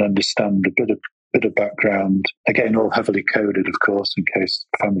photos and understand a bit of background. Again, all heavily coded, of course, in case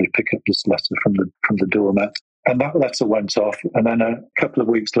family pick up this letter from the doormat. And that letter went off. And then a couple of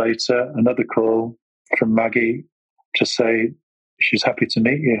weeks later, another call from Maggie to say she's happy to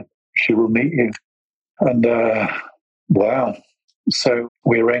meet you. She will meet you. And wow. So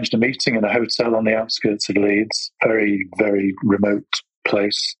we arranged a meeting in a hotel on the outskirts of Leeds, very, very remote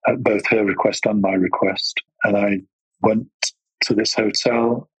place, at both her request and my request. And I went to this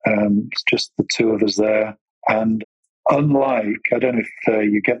hotel, it's just the two of us there. And unlike, I don't know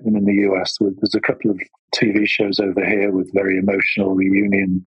if you get them in the US, there's a couple of TV shows over here with very emotional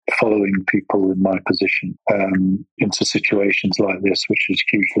reunion following people in my position into situations like this, which is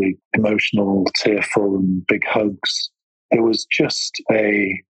hugely emotional, tearful, and big hugs. It was just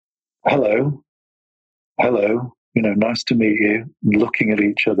a hello, nice to meet you, looking at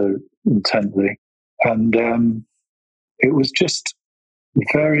each other intently. And it was just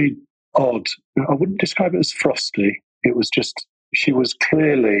very odd. I wouldn't describe it as frosty. It was just, she was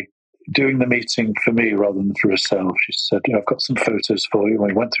clearly doing the meeting for me rather than for herself. She said, I've got some photos for you. And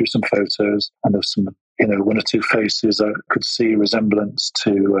we went through some photos, and there was some, one or two faces I could see resemblance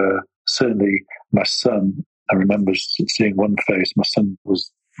to certainly my son. I remember seeing one face. My son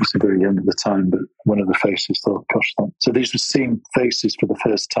was very young at the time, but one of the faces thought, gosh, that. So these were seeing faces for the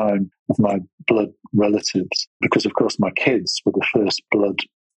first time of my blood relatives, because of course my kids were the first blood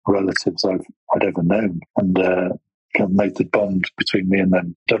relatives I'd ever known, and kind of made the bond between me and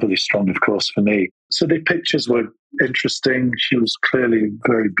them doubly strong, of course, for me. So the pictures were interesting. She was clearly a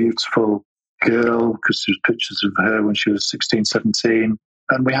very beautiful girl, because there was pictures of her when she was 16, 17.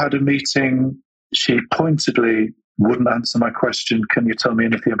 And we had a meeting. She pointedly wouldn't answer my question, can you tell me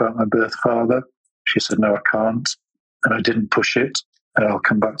anything about my birth father? She said, no, I can't. And I didn't push it. And I'll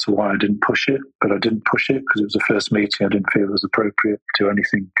come back to why I didn't push it. But I didn't push it because it was the first meeting. I didn't feel it was appropriate to do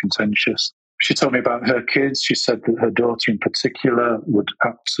anything contentious. She told me about her kids. She said that her daughter in particular would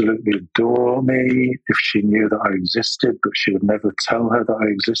absolutely adore me if she knew that I existed, but she would never tell her that I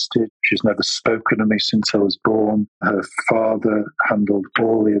existed. She's never spoken to me since I was born. Her father handled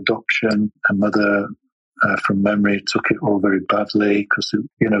all the adoption. Her mother, from memory, took it all very badly because,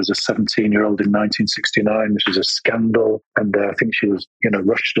 it was a 17-year-old in 1969, which is a scandal. And I think she was,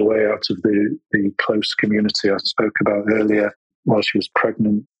 rushed away out of the close community I spoke about earlier while she was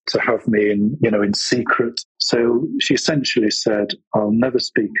pregnant, to have me in secret. So she essentially said, I'll never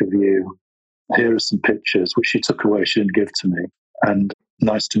speak of you. Here are some pictures, which she took away, she didn't give to me. And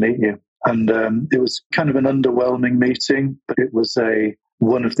nice to meet you. And it was kind of an underwhelming meeting, but it was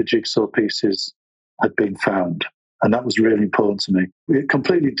one of the jigsaw pieces had been found. And that was really important to me. It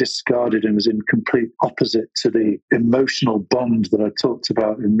completely discarded and was in complete opposite to the emotional bond that I talked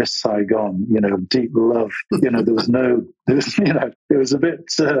about in Miss Saigon, deep love. There was it was a bit,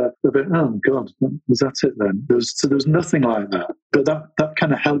 oh God, was that it then? There was nothing like that. But that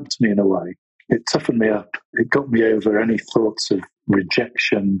kind of helped me in a way. It toughened me up. It got me over any thoughts of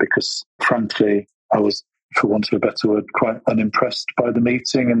rejection because, frankly, I was, for want of a better word, quite unimpressed by the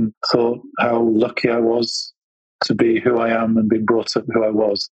meeting and thought how lucky I was to be who I am and being brought up who I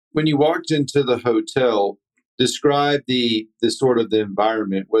was. When you walked into the hotel, describe the sort of the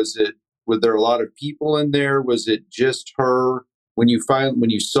environment. Were there a lot of people in there? Was it just her? When you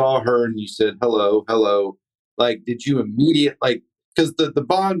saw her and you said hello, like did you because the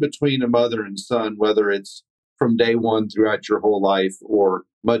bond between a mother and son, whether it's from day one throughout your whole life or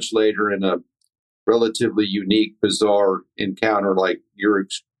much later in a relatively unique, bizarre encounter like you're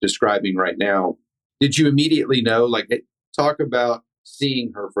describing right now, did you immediately know, talk about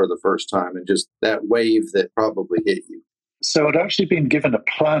seeing her for the first time and just that wave that probably hit you? So I'd actually been given a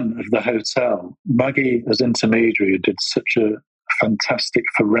plan of the hotel. Maggie, as intermediary, did such a fantastic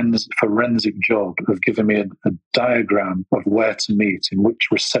forensic job of giving me a diagram of where to meet in which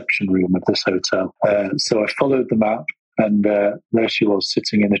reception room of this hotel. So I followed the map, and there she was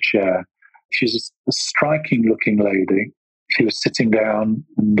sitting in a chair. She's a striking looking lady. She was sitting down,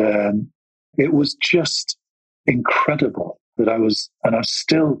 and it was just incredible that I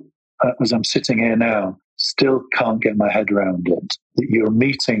still, as I'm sitting here now, still can't get my head around it. That you're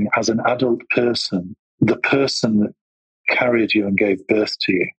meeting as an adult person, the person that carried you and gave birth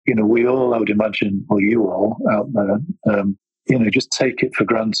to you. We all, I would imagine, or you all out there, just take it for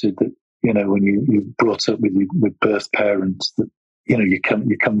granted that, when you're brought up with birth parents, that,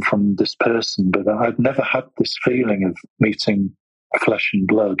 you come from this person. But I'd never had this feeling of meeting flesh and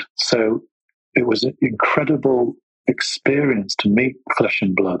blood. So it was an incredible experience to meet flesh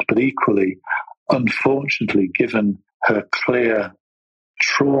and blood, but equally, unfortunately, given her clear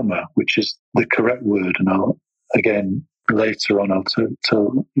trauma, which is the correct word, and I'll again later on I'll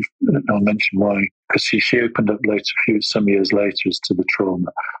mention why, because she opened up some years later as to the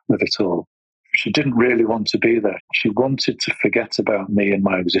trauma of it all. She didn't really want to be there. She wanted to forget about me and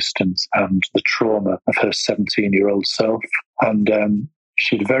my existence and the trauma of her 17-year-old self. And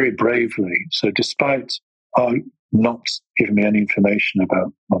she'd very bravely, so despite not giving me any information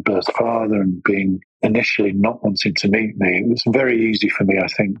about my birth father and being initially not wanting to meet me, it was very easy for me, I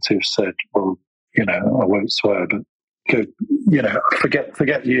think, to have said, well, I won't swear, but go,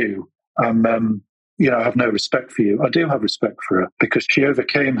 forget you. I have no respect for you. I do have respect for her because she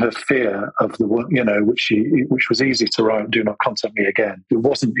overcame her fear of the one, which was easy to write, do not contact me again. It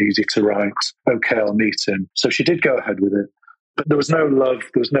wasn't easy to write, okay, I'll meet him. So she did go ahead with it. But there was no love,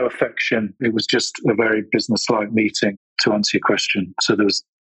 there was no affection. It was just a very business-like meeting, to answer your question. So there was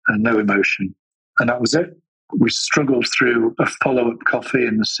no emotion. And that was it. We struggled through a follow-up coffee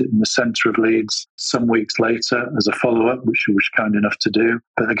in the centre of Leeds some weeks later as a follow-up, which she was kind enough to do.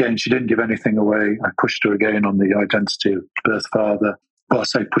 But again, she didn't give anything away. I pushed her again on the identity of birth father. Well, I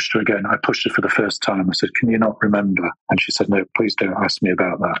say pushed her again. I pushed her for the first time. I said, can you not remember? And she said, no, please don't ask me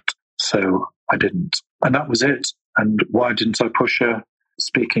about that. So I didn't. And that was it. And why didn't I push her?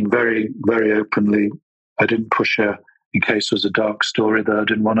 Speaking very, very openly, I didn't push her in case there was a dark story that I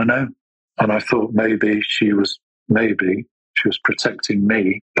didn't want to know. And I thought maybe she was protecting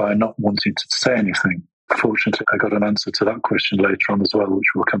me by not wanting to say anything. Fortunately, I got an answer to that question later on as well, which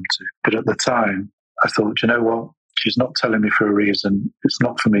we'll come to. But at the time, I thought, you know what? She's not telling me for a reason. It's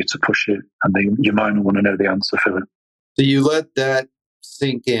not for me to push it. And you might not want to know the answer, Philip. So you let that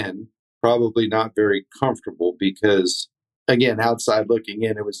sink in, probably not very comfortable because, again, outside looking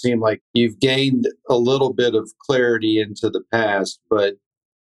in, it would seem like you've gained a little bit of clarity into the past, but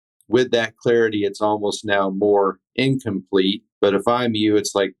with that clarity, it's almost now more incomplete. But if I'm you,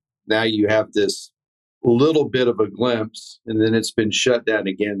 it's like now you have this little bit of a glimpse and then it's been shut down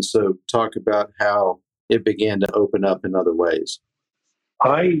again. So talk about how it began to open up in other ways.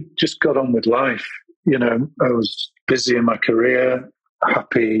 I just got on with life. I was busy in my career,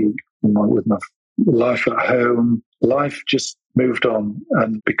 happy with my life at home. Life just moved on.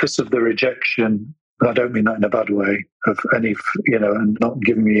 And because of the rejection, I don't mean that in a bad way, of any, and not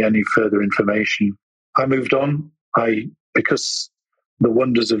giving me any further information, I moved on. Because the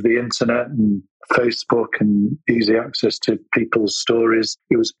wonders of the internet and Facebook and easy access to people's stories,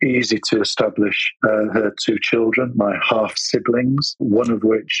 it was easy to establish her two children, my half siblings, one of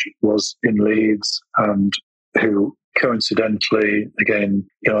which was in Leeds and who coincidentally, again,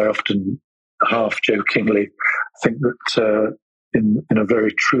 I often half jokingly think that in a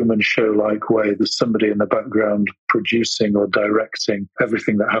very Truman Show-like way, there's somebody in the background producing or directing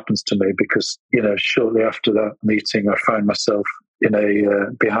everything that happens to me because, shortly after that meeting, I find myself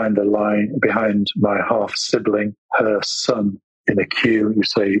in behind my half sibling, her son, in a queue,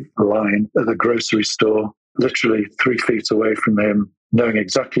 line at the grocery store, literally 3 feet away from him, knowing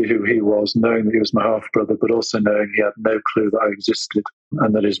exactly who he was, knowing that he was my half brother, but also knowing he had no clue that I existed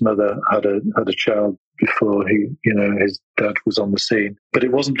and that his mother had a child before his dad was on the scene. But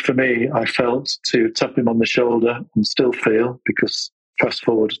it wasn't for me, I felt, to tap him on the shoulder and still feel, because fast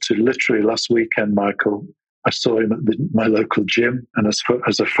forward to literally last weekend, Michael, I saw him at my local gym, and as far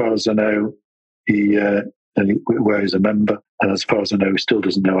as I know, where he's a member, and as far as I know, he still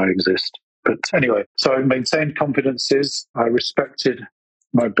doesn't know I exist. But anyway, so I maintained confidences. I respected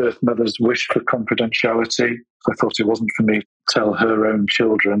my birth mother's wish for confidentiality. I thought it wasn't for me to tell her own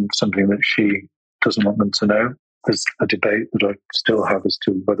children something that she doesn't want them to know. There's a debate that I still have as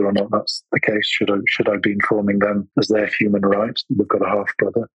to whether or not that's the case. Should I be informing them as their human rights that they've got a half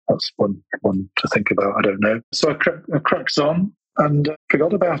brother? That's one to think about. I don't know. So I cracks on and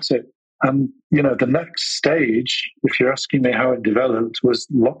forgot about it. And, the next stage, if you're asking me how it developed, was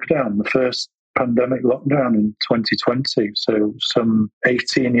lockdown, the first pandemic lockdown in 2020. So some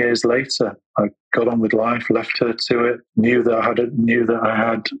 18 years later, I got on with life, left her to it, knew that I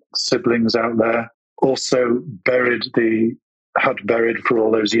had siblings out there, also had buried for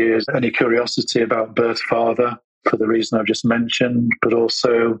all those years any curiosity about birth father for the reason I've just mentioned, but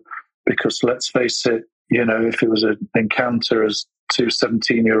also because, let's face it, if it was an encounter as two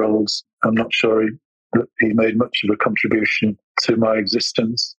 17-year-olds, I'm not sure he made much of a contribution to my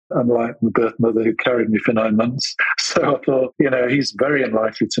existence, unlike my birth mother who carried me for 9 months. So I thought, he's very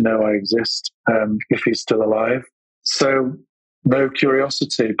unlikely to know I exist if he's still alive. So no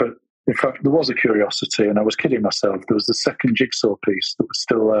curiosity, but in fact, there was a curiosity, and I was kidding myself. There was the second jigsaw piece that was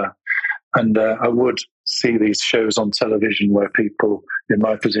still there. And I would see these shows on television where people in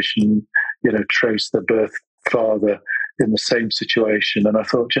my position, trace their birth father in the same situation. And I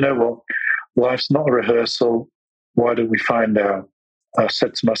thought, you know what? Life's not a rehearsal. Why don't we find out? I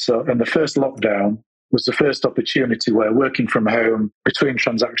said to myself, and the first lockdown was the first opportunity where working from home, between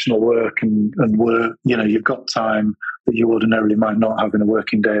transactional work and work, you've got time that you ordinarily might not have in a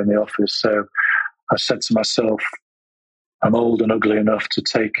working day in the office. So I said to myself, I'm old and ugly enough to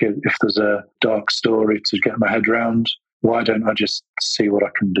take it if there's a dark story to get my head around. Why don't I just see what I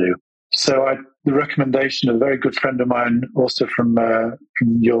can do? So the recommendation of a very good friend of mine, also from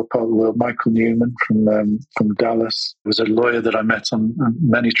your part of the world, Michael Newman from Dallas, was a lawyer that I met on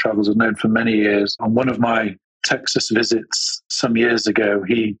many travels, I've known for many years. On one of my Texas visits some years ago,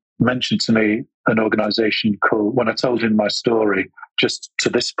 he mentioned to me an organization called, when I told him my story, just to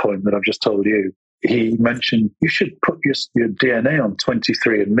this point that I've just told you, he mentioned, you should put your DNA on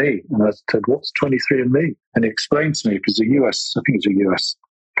 23andMe. And I said, what's 23andMe? And he explained to me, because I think it's a US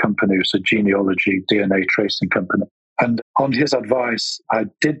company, it's a genealogy DNA tracing company. And on his advice, I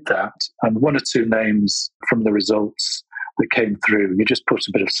did that. And one or two names from the results that came through, you just put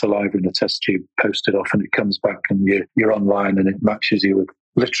a bit of saliva in a test tube, post it off, and it comes back, and you're online, and it matches you with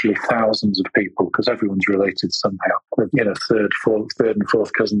literally thousands of people, because everyone's related somehow. Third and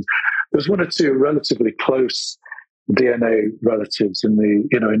fourth cousins. There's one or two relatively close DNA relatives in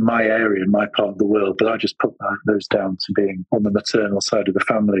my area, in my part of the world, but I just put those down to being on the maternal side of the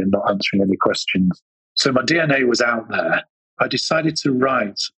family and not answering any questions. So my DNA was out there. I decided to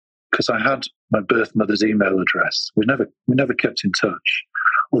write, because I had my birth mother's email address. We never kept in touch.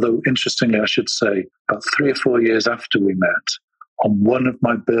 Although, interestingly, I should say, about 3 or 4 years after we met, on one of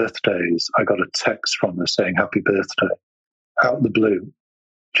my birthdays, I got a text from her saying, happy birthday, out of the blue.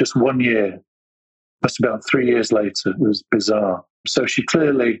 Just 1 year, must have been about 3 years later. It was bizarre. So she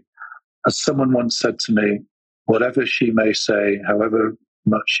clearly, as someone once said to me, whatever she may say, however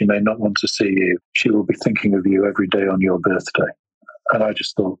much she may not want to see you, she will be thinking of you every day on your birthday. And I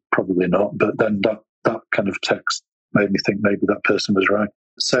just thought, probably not. But then that kind of text made me think maybe that person was right.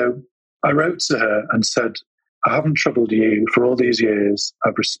 So I wrote to her and said, I haven't troubled you for all these years.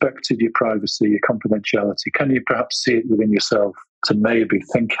 I've respected your privacy, your confidentiality. Can you perhaps see it within yourself to maybe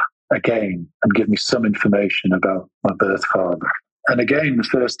think again and give me some information about my birth father? And again, the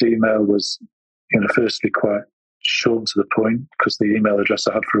first email was, firstly quite short to the point, because the email address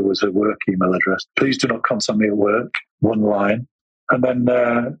I had for her was her work email address. Please do not contact me at work, one line. And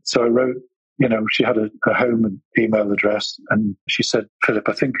then, so I wrote, she had a home email address, and she said, Philip,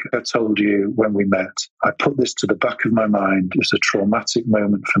 I think I told you when we met, I put this to the back of my mind. It was a traumatic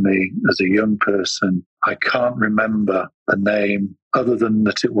moment for me as a young person. I can't remember the name other than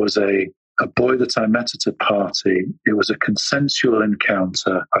that it was a boy that I met at a party. It was a consensual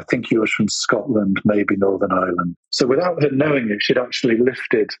encounter. I think he was from Scotland, maybe Northern Ireland. So without her knowing it, she'd actually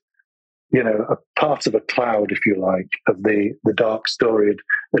lifted a part of a cloud, if you like, of the dark story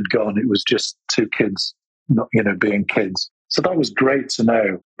had gone. It was just two kids, not, being kids. So that was great to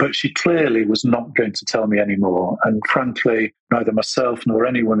know. But she clearly was not going to tell me anymore. And frankly, neither myself nor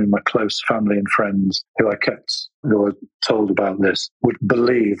anyone in my close family and friends who were told about this would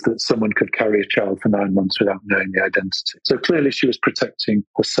believe that someone could carry a child for 9 months without knowing the identity. So clearly she was protecting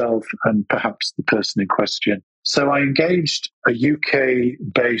herself and perhaps the person in question. So I engaged a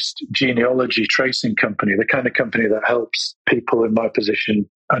UK-based genealogy tracing company, the kind of company that helps people in my position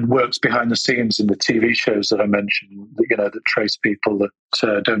and works behind the scenes in the TV shows that I mentioned, that trace people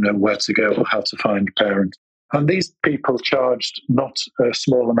that don't know where to go or how to find parents. And these people charged not a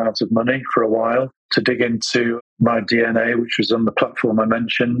small amount of money for a while to dig into my DNA, which was on the platform I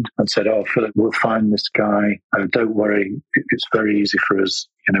mentioned, and said, oh, Philip, we'll find this guy. Don't worry, it's very easy for us.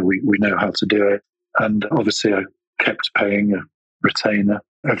 We know how to do it. And obviously I kept paying retainer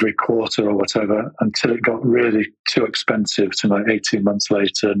every quarter or whatever, until it got really too expensive to like 18 months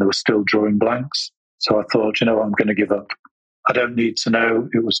later and there were still drawing blanks. So I thought, I'm going to give up. I don't need to know.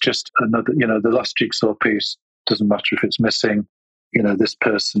 It was just another, the last jigsaw piece. Doesn't matter if it's missing. This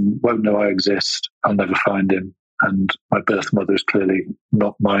person won't know I exist. I'll never find him. And my birth mother is clearly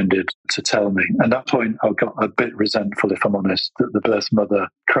not minded to tell me. And at that point, I got a bit resentful, if I'm honest, that the birth mother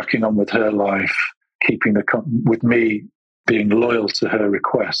cracking on with her life, keeping with me being loyal to her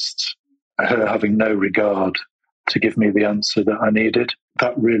requests, her having no regard to give me the answer that I needed.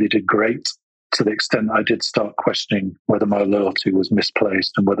 That really did grate, to the extent I did start questioning whether my loyalty was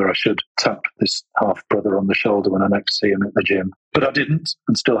misplaced and whether I should tap this half-brother on the shoulder when I next see him at the gym. But I didn't,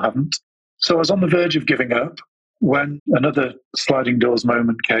 and still haven't. So I was on the verge of giving up when another sliding doors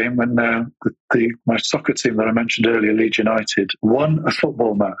moment came, when my soccer team that I mentioned earlier, Leeds United, won a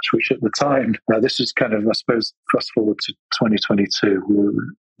football match, which at the time, this is kind of, I suppose, fast forward to 2022, we were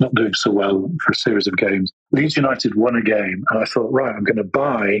not doing so well for a series of games. Leeds United won a game, and I thought, right, I'm going to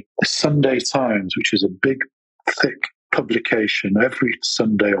buy the Sunday Times, which is a big, thick publication every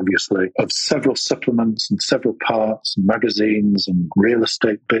Sunday, obviously, of several supplements and several parts and magazines and real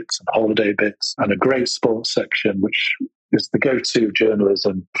estate bits and holiday bits and a great sports section, which is the go-to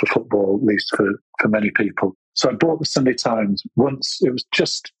journalism for football, at least for many people. So I bought the Sunday Times once. It was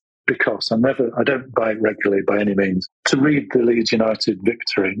just because I don't buy it regularly by any means, to read the Leeds United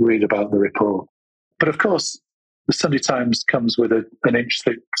victory, read about the report. But of course, the Sunday Times comes with an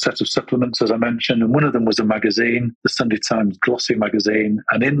inch-thick set of supplements, as I mentioned, and one of them was a magazine, the Sunday Times glossy magazine.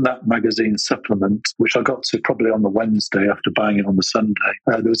 And in that magazine supplement, which I got to probably on the Wednesday after buying it on the Sunday,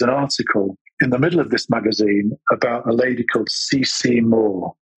 there was an article in the middle of this magazine about a lady called C.C.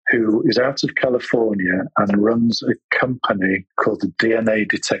 Moore, who is out of California and runs a company called the DNA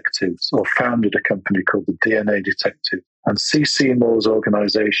Detectives, or founded a company called the DNA Detectives. And C.C. Moore's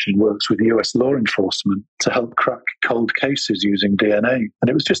organization works with US law enforcement to help crack cold cases using DNA. And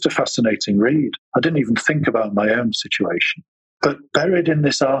it was just a fascinating read. I didn't even think about my own situation. But buried in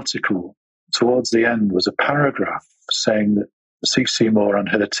this article, towards the end, was a paragraph saying that C.C. Moore and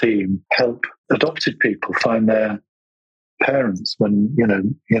her team help adopted people find their parents when,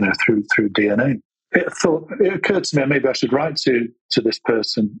 through DNA. It occurred to me, maybe I should write to this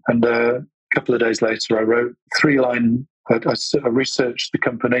person. And a couple of days later, I wrote I researched the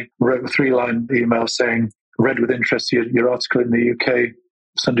company, wrote a 3-line email saying, read with interest your article in the UK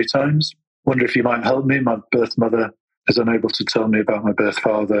Sunday Times. Wonder if you might help me. My birth mother is unable to tell me about my birth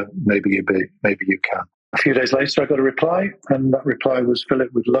father. Maybe you can. A few days later, I got a reply, and that reply was, Philip,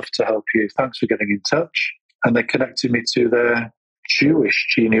 we'd love to help you. Thanks for getting in touch. And they connected me to their Jewish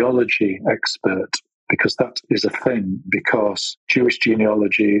genealogy expert, because that is a thing, because Jewish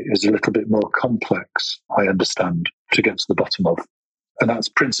genealogy is a little bit more complex, I understand, to get to the bottom of. And that's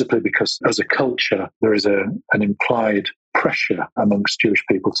principally because as a culture, there is an implied pressure amongst Jewish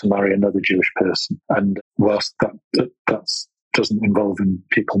people to marry another Jewish person. And whilst that doesn't involve in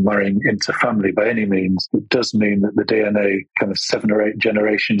people marrying into family by any means, it does mean that the DNA kind of 7 or 8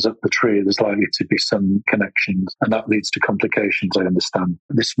 generations up the tree, there's likely to be some connections, and that leads to complications, I understand.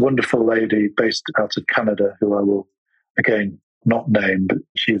 This wonderful lady based out of Canada, who I will, again, not name, but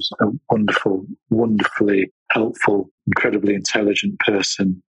she's a wonderfully helpful, incredibly intelligent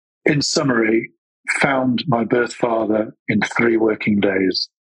person. In summary, found my birth father in 3 working days,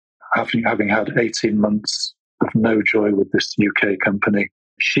 having had 18 months of no joy with this UK company.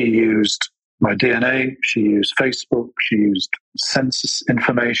 She used my DNA, she used Facebook, she used census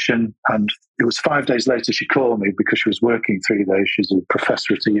information, and it was 5 days later she called me because she was working 3 days. She's a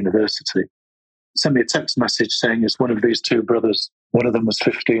professor at a university. Sent me a text message saying it's one of these 2 brothers. One of them was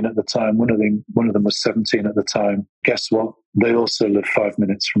 15 at the time, one of them was 17 at the time. Guess what? They also live 5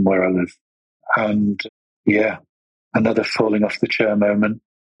 minutes from where I live. And yeah, another falling off the chair moment.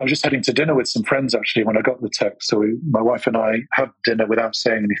 I was just heading to dinner with some friends, actually, when I got the text. So my wife and I had dinner without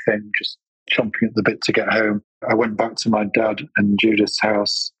saying anything, just chomping at the bit to get home. I went back to my dad and Judith's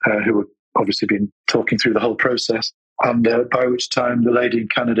house, who had obviously been talking through the whole process. And by which time the lady in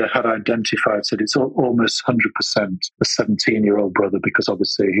Canada had identified, said it's almost 100% a 17-year-old brother, because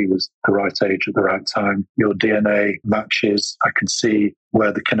obviously he was the right age at the right time. Your DNA matches. I can see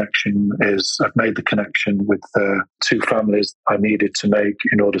where the connection is. I've made the connection with 2 families I needed to make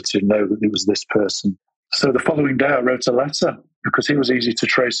in order to know that it was this person. So the following day I wrote a letter, because he was easy to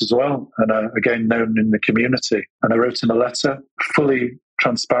trace as well, and again known in the community. And I wrote him a letter fully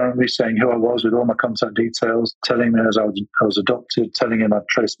transparently saying who I was with all my contact details, telling him as I was adopted, telling him I'd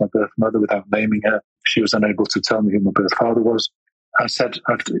traced my birth mother without naming her. She was unable to tell me who my birth father was. I said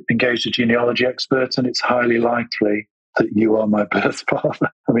I've engaged a genealogy expert, and it's highly likely that you are my birth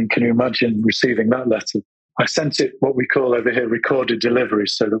father. I mean, can you imagine receiving that letter? I sent it what we call over here recorded delivery,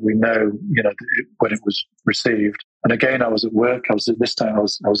 so that we know, when it was received. And again, I was at work. I was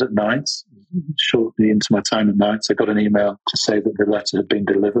at nights. Shortly into my time at nights, I got an email to say that the letter had been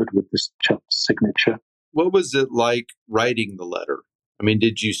delivered with this chap's signature. What was it like writing the letter? I mean,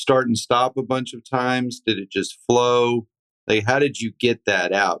 did you start and stop a bunch of times? Did it just flow? Like, how did you get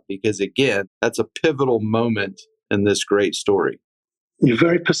that out? Because again, that's a pivotal moment in this great story. You're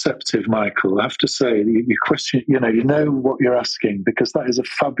very perceptive, Michael. I have to say, you question, you know what you're asking, because that is a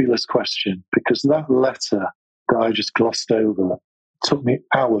fabulous question. Because that letter that I just glossed over took me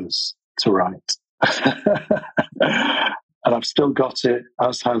hours to write. And I've still got it,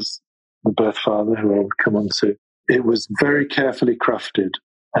 as has the birth father, who I'll come on to. It was very carefully crafted.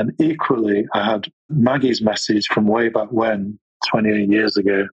 And equally, I had Maggie's message from way back when, 28 years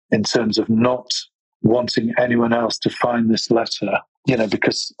ago, in terms of not wanting anyone else to find this letter,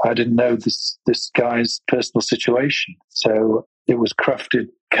 because I didn't know this guy's personal situation. So it was crafted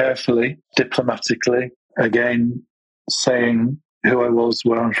carefully, diplomatically, again, saying who I was,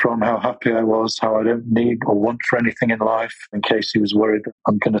 where I'm from, how happy I was, how I don't need or want for anything in life, in case he was worried that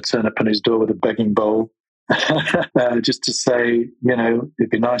I'm going to turn up on his door with a begging bowl. Just to say, it'd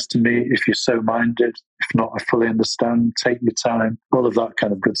be nice to meet if you're so minded. If not, I fully understand. Take your time. All of that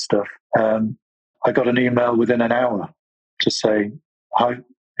kind of good stuff. I got an email within an hour to say, hi,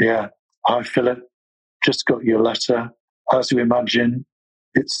 Philip, just got your letter. As you imagine,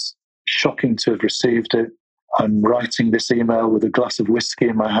 it's shocking to have received it. I'm writing this email with a glass of whiskey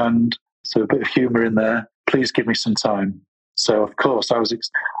in my hand, so a bit of humour in there. Please give me some time. So, of course,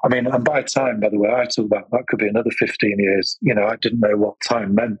 and by time, by the way, I thought that could be another 15 years. I didn't know what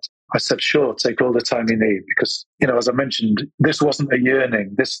time meant. I said, sure, take all the time you need, because, as I mentioned, this wasn't a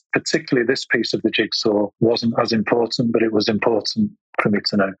yearning. Particularly this piece of the jigsaw wasn't as important, but it was important for me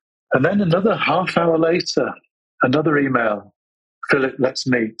to know. And then another half hour later, another email. Philip, let's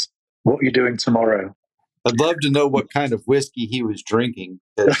meet. What are you doing tomorrow? I'd love to know what kind of whiskey he was drinking.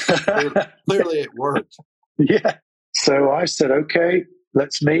 Clearly it worked. Yeah. So I said, okay,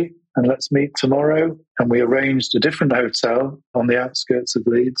 let's meet, and let's meet tomorrow. And we arranged a different hotel on the outskirts of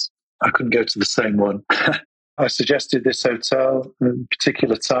Leeds. I couldn't go to the same one. I suggested this hotel at a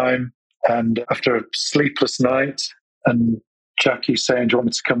particular time. And after a sleepless night, and Jackie saying, do you want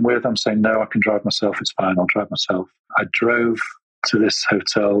me to come with? I'm saying, no, I can drive myself. It's fine. I'll drive myself. I drove to this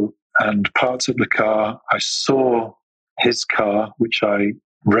hotel and parked up the car. I saw his car, which I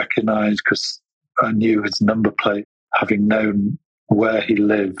recognized because I knew his number plate. Having known where he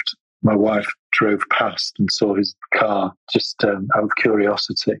lived, my wife drove past and saw his car just out of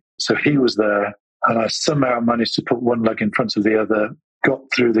curiosity. So he was there, and I somehow managed to put one leg in front of the other, got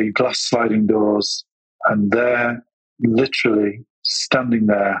through the glass sliding doors, and there, literally standing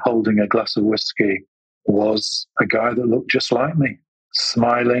there holding a glass of whiskey, was a guy that looked just like me,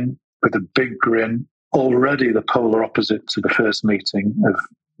 smiling with a big grin, already the polar opposite to the first meeting of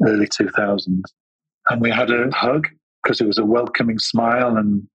early 2000s. And we had a hug, because it was a welcoming smile.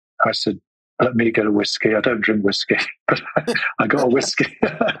 And I said, let me get a whiskey. I don't drink whiskey, but I got a whiskey.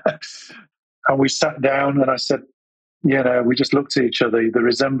 And we sat down, and I said, we just looked at each other. The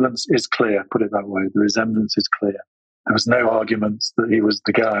resemblance is clear, put it that way. The resemblance is clear. There was no arguments that he was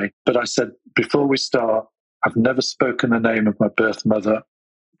the guy. But I said, before we start, I've never spoken the name of my birth mother.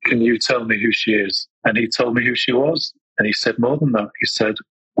 Can you tell me who she is? And he told me who she was. And he said more than that. He said,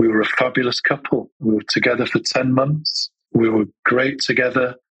 we were a fabulous couple. We were together for 10 months. We were great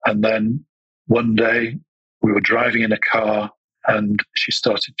together. And then one day we were driving in a car, and I just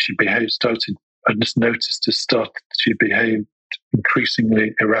noticed she behaved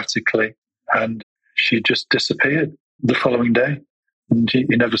increasingly erratically, and she just disappeared the following day. And he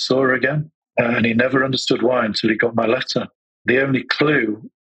never saw her again. And he never understood why until he got my letter. The only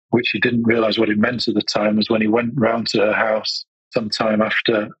clue, which he didn't realize what it meant at the time, was when he went round to her house sometime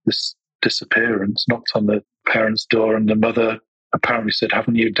after this disappearance, knocked on the parents' door, and the mother apparently said,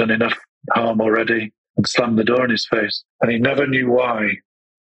 haven't you done enough harm already? And slammed the door in his face. And he never knew why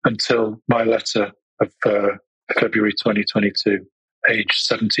until my letter of February 2022, age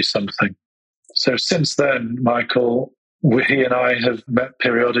 70-something. So since then, Michael, he and I have met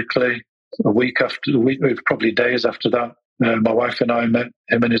periodically. Probably days after that, my wife and I met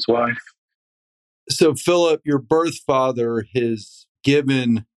him and his wife. So, Philip, your birth father has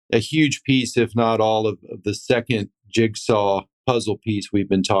given a huge piece, if not all, of the second jigsaw puzzle piece we've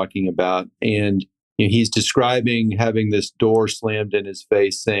been talking about. And he's describing having this door slammed in his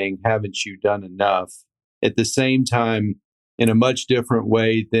face saying, haven't you done enough? At the same time, in a much different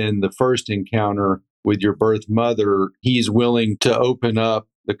way than the first encounter, with your birth mother, he's willing to open up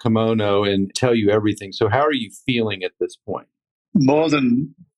the kimono and tell you everything. So how are you feeling at this point? More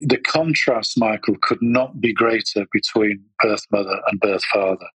than the contrast, Michael, could not be greater between birth mother and birth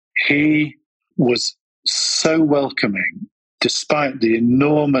father. He was so welcoming, despite the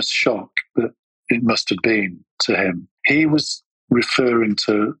enormous shock that it must have been to him. He was referring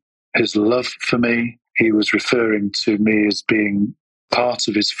to his love for me. He was referring to me as being part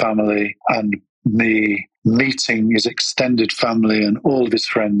of his family, and me meeting his extended family and all of his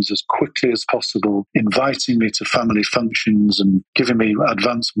friends as quickly as possible, inviting me to family functions and giving me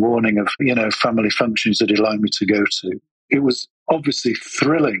advance warning of, family functions that he'd like me to go to. It was obviously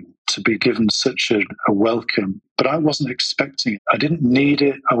thrilling to be given such a welcome, but I wasn't expecting it. I didn't need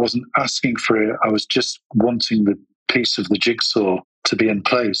it. I wasn't asking for it. I was just wanting the piece of the jigsaw to be in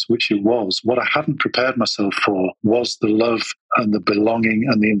place, which it was. What I hadn't prepared myself for was the love and the belonging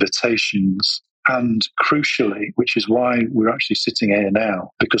and the invitations. And crucially, which is why we're actually sitting here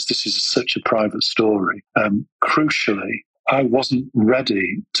now, because this is such a private story, crucially, I wasn't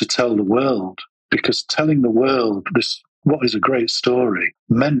ready to tell the world, because telling the world this, what is a great story,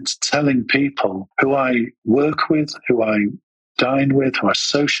 meant telling people who I work with, who I dine with, who I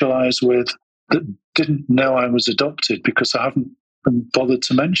socialize with, that didn't know I was adopted, because I haven't bothered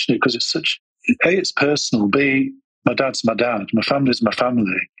to mention it, because it's such, A, it's personal, B, my dad's my dad, my family's my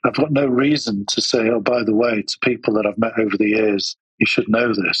family. I've got no reason to say, oh, by the way, to people that I've met over the years, you should know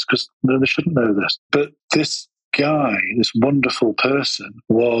this, because no, they shouldn't know this. But this guy, this wonderful person,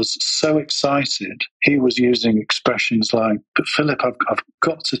 was so excited. He was using expressions like, but Philip, I've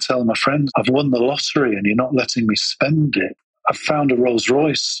got to tell my friends I've won the lottery and you're not letting me spend it. I've found a Rolls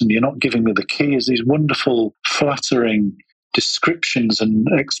Royce and you're not giving me the keys. These wonderful, flattering descriptions and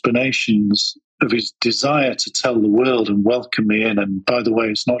explanations of his desire to tell the world and welcome me in. And by the way,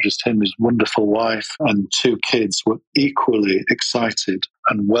 it's not just him, his wonderful wife and 2 kids were equally excited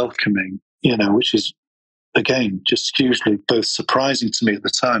and welcoming, which is, again, just hugely both surprising to me at the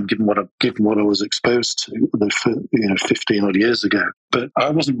time, given what I was exposed to 15 odd years ago. But I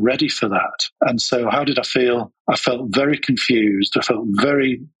wasn't ready for that. And so how did I feel? I felt very confused. I felt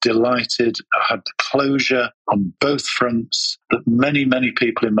very delighted. I had closure on both fronts that many, many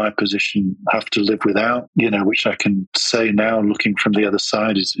people in my position have to live without, which I can say now, looking from the other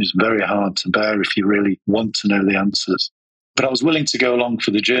side, is very hard to bear if you really want to know the answers. But I was willing to go along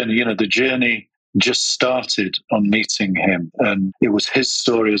for the journey. The journey just started on meeting him, and it was his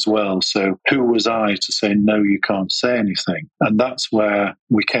story as well. So who was I to say, no, you can't say anything? And that's where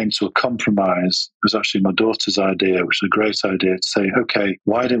we came to a compromise. It was actually my daughter's idea, which was a great idea, to say, okay,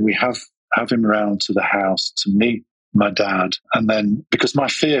 why don't we have him around to the house to meet my dad? And then, because my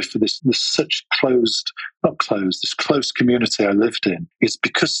fear for this such this close community I lived in, is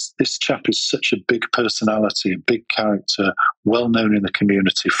because this chap is such a big personality, a big character, well known in the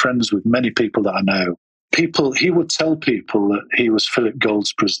community, friends with many people that I know. He would tell people that he was Philip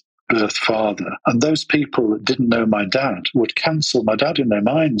Goldsborough's birth father, and those people that didn't know my dad would cancel my dad in their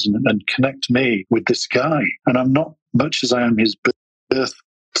minds and connect me with this guy. And I'm not, much as I am his birth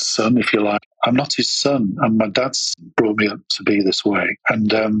son, if you like, I'm not his son, and my dad's brought me up to be this way.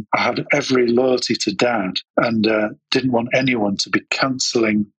 And I had every loyalty to dad, and didn't want anyone to be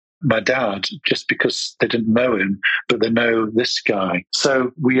cancelling my dad just because they didn't know him, but they know this guy.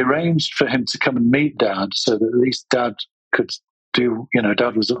 So we arranged for him to come and meet dad, so that at least dad could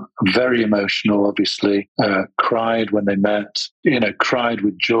dad was very emotional, obviously, cried when they met, cried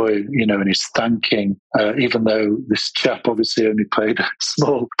with joy, and he's thanking, even though this chap obviously only played a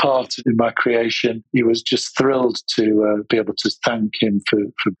small part in my creation. He was just thrilled to be able to thank him for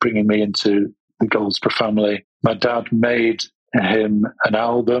bringing me into the Goldsborough family. My dad made him an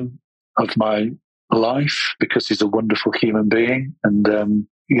album of my life because he's a wonderful human being. And,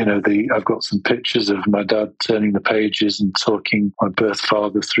 I've got some pictures of my dad turning the pages and talking my birth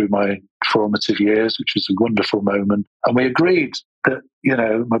father through my formative years, which was a wonderful moment. And we agreed that,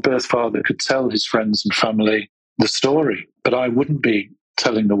 my birth father could tell his friends and family the story, but I wouldn't be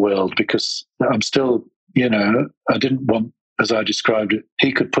telling the world, because I'm still, I didn't want, as I described it,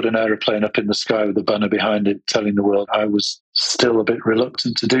 he could put an aeroplane up in the sky with a banner behind it telling the world. I was still a bit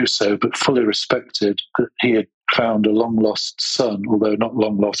reluctant to do so, but fully respected that he had found a long-lost son, although not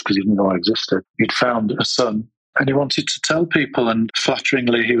long-lost because he didn't know I existed. He'd found a son, and he wanted to tell people, and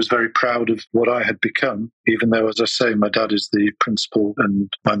flatteringly, he was very proud of what I had become, even though, as I say, my dad is the principal, and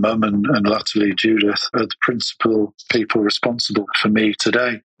my mum and latterly Judith are the principal people responsible for me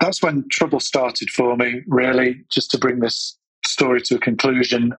today. That's when trouble started for me, really. Just to bring this story to a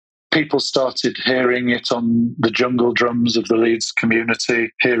conclusion, people started hearing it on the jungle drums of the Leeds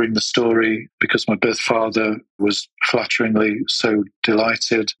community, hearing the story, because my birth father was flatteringly so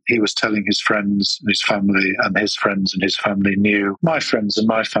delighted. He was telling his friends and his family, and his friends and his family knew my friends and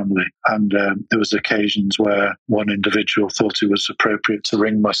my family. And there was occasions where one individual thought it was appropriate to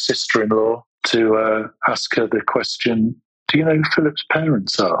ring my sister-in-law to ask her the question, do you know who Philip's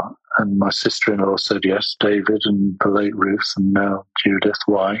parents are? And my sister-in-law said, yes, David and the late Ruth and now Judith.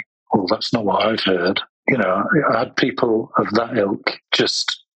 Why? Well, that's not what I've heard. You know, I had people of that ilk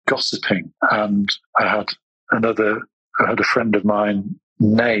just gossiping. And I had a friend of mine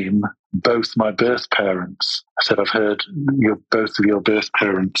name both my birth parents. I said, I've heard both of your birth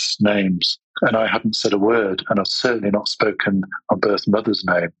parents' names. And I hadn't said a word, and I'd certainly not spoken my birth mother's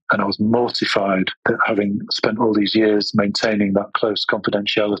name. And I was mortified that, having spent all these years maintaining that close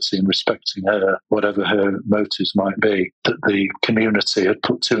confidentiality and respecting her, whatever her motives might be, that the community had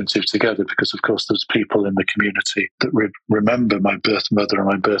put two and two together, because of course there's people in the community that remember my birth mother and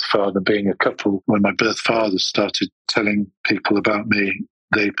my birth father being a couple. When my birth father started telling people about me,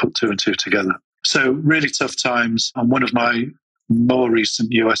 they put two and two together. So really tough times. On one of my more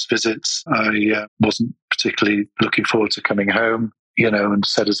recent US visits, I wasn't particularly looking forward to coming home, and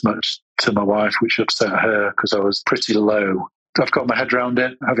said as much to my wife, which upset her because I was pretty low. I've got my head around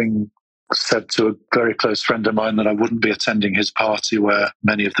it, having said to a very close friend of mine that I wouldn't be attending his party where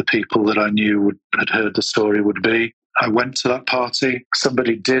many of the people that I knew had heard the story would be. I went to that party.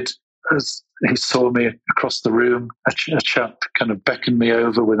 Somebody did, as he saw me across the room, a chap kind of beckoned me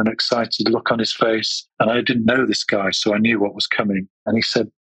over with an excited look on his face. And I didn't know this guy, so I knew what was coming. And he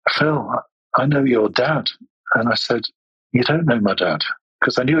said, Phil, I know your dad. And I said, you don't know my dad?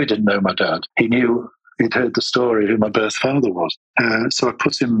 Because I knew he didn't know my dad. He knew he'd heard the story who my birth father was. So I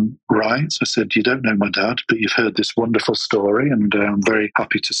put him right. I said, you don't know my dad, but you've heard this wonderful story. And I'm very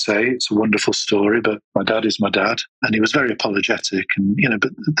happy to say it's a wonderful story, but my dad is my dad. And he was very apologetic. And,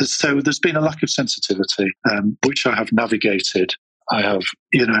 but there's been a lack of sensitivity, which I have navigated. I have,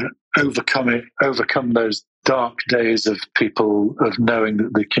 overcome those dark days of knowing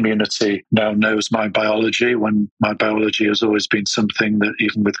that the community now knows my biology, when my biology has always been something that,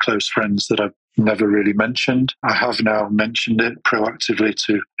 even with close friends, that I've never really mentioned. I have now mentioned it proactively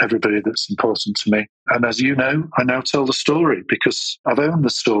to everybody that's important to me. And as you know, I now tell the story because I've owned the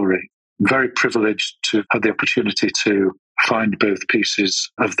story. I'm very privileged to have the opportunity to find both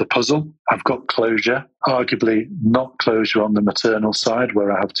pieces of the puzzle. I've got closure, arguably not closure on the maternal side,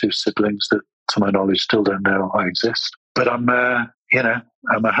 where I have two siblings that, to my knowledge, still don't know I exist. But I'm a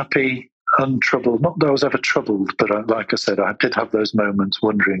happy, untroubled, not that I was ever troubled, but like I said, I did have those moments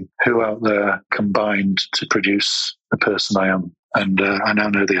wondering who out there combined to produce the person I am. And I now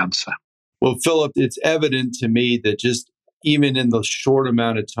know the answer. Well, Philip, it's evident to me that just even in the short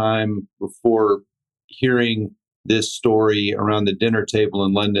amount of time before hearing this story around the dinner table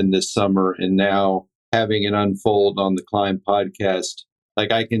in London this summer, and now having it unfold on the Climb podcast,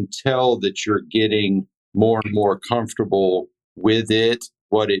 like, I can tell that you're getting more and more comfortable with it,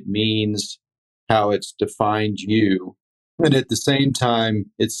 what it means, how it's defined you. And at the same time,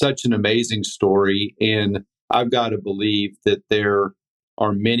 it's such an amazing story. And I've got to believe that there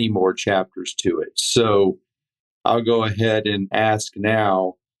are many more chapters to it. So I'll go ahead and ask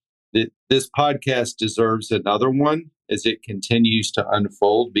now that this podcast deserves another one as it continues to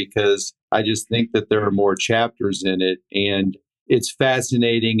unfold, because I just think that there are more chapters in it. And it's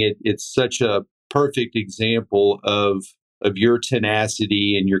fascinating. It's such a perfect example of your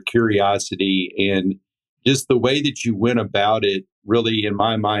tenacity and your curiosity, and just the way that you went about it really, in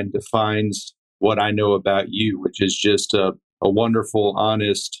my mind, defines what I know about you, which is just a wonderful,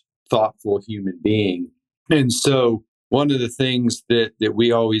 honest, thoughtful human being. And so one of the things that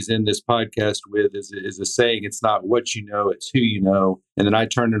we always end this podcast with is a saying, it's not what you know, it's who you know. And then I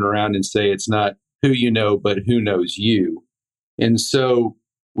turn it around and say, it's not who you know, but who knows you. And so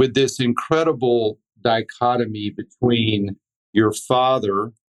with this incredible dichotomy between your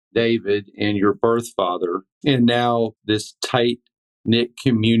father, David, and your birth father, and now this tight-knit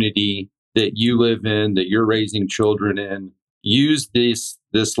community that you live in, that you're raising children in, use this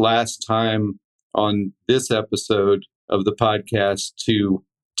last time on this episode of the podcast to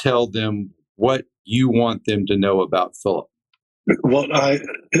tell them what you want them to know about Philip.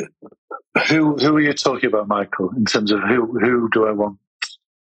 Who are you talking about, Michael, in terms of who do I want?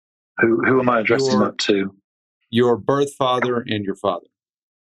 Who am I addressing that to? Your birth father and your father.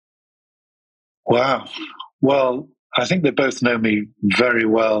 Wow. Well, I think they both know me very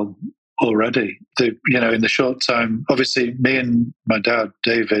well already. In the short time, obviously, me and my dad,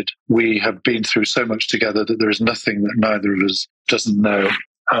 David, we have been through so much together that there is nothing that neither of us doesn't know.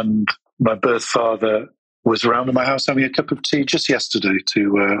 and my birth father was around in my house having a cup of tea just yesterday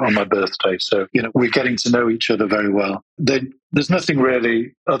on my birthday. So, we're getting to know each other very well. There's nothing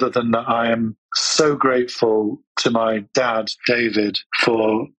really other than that I am so grateful to my dad, David,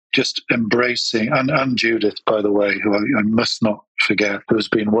 for just embracing, and Judith, by the way, who I must not forget, who has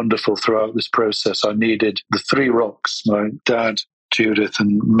been wonderful throughout this process. I needed the three rocks, my dad, Judith,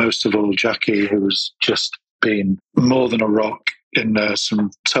 and most of all, Jackie, who has just been more than a rock in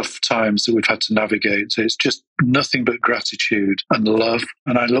some tough times that we've had to navigate. So it's just nothing but gratitude and love.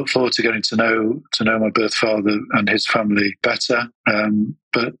 And I look forward to getting to know my birth father and his family better.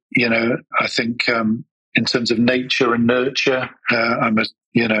 But, I think in terms of nature and nurture,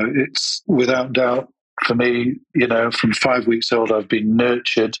 it's without doubt for me, from 5 weeks old, I've been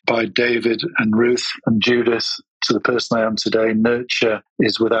nurtured by David and Ruth and Judith to the person I am today. Nurture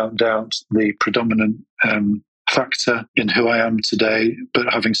is without doubt the predominant factor in who I am today.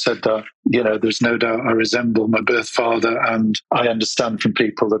 But having said that, there's no doubt I resemble my birth father, and I understand from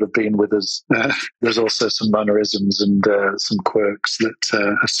people that have been with us, there's also some mannerisms and some quirks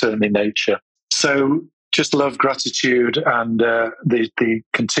that are certainly nature. So just love, gratitude, and the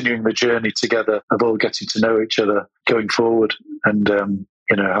continuing the journey together of all getting to know each other going forward, and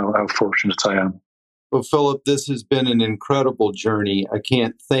how fortunate I am. Well, Philip, this has been an incredible journey. I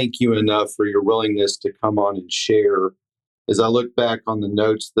can't thank you enough for your willingness to come on and share. As I look back on the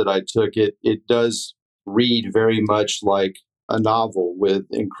notes that I took, it does read very much like a novel with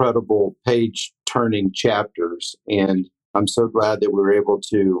incredible page-turning chapters. And I'm so glad that we were able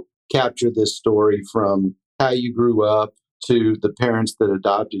to capture this story from how you grew up to the parents that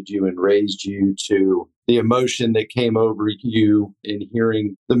adopted you and raised you, to the emotion that came over you in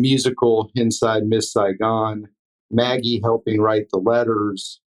hearing the musical Inside Miss Saigon, Maggie helping write the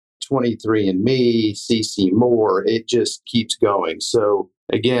letters, 23andMe, CC Moore. It just keeps going. So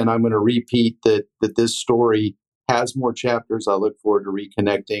again, I'm going to repeat that this story has more chapters. I look forward to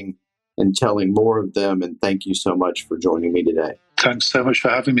reconnecting and telling more of them. And thank you so much for joining me today. Thanks so much for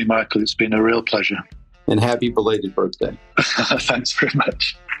having me, Michael. It's been a real pleasure. And happy belated birthday. Thanks very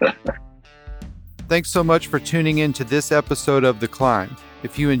much. Thanks so much for tuning in to this episode of The Climb.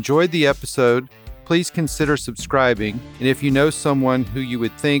 If you enjoyed the episode, please consider subscribing. And if you know someone who you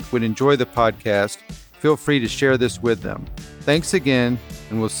would think would enjoy the podcast, feel free to share this with them. Thanks again,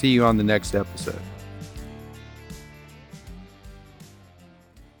 and we'll see you on the next episode.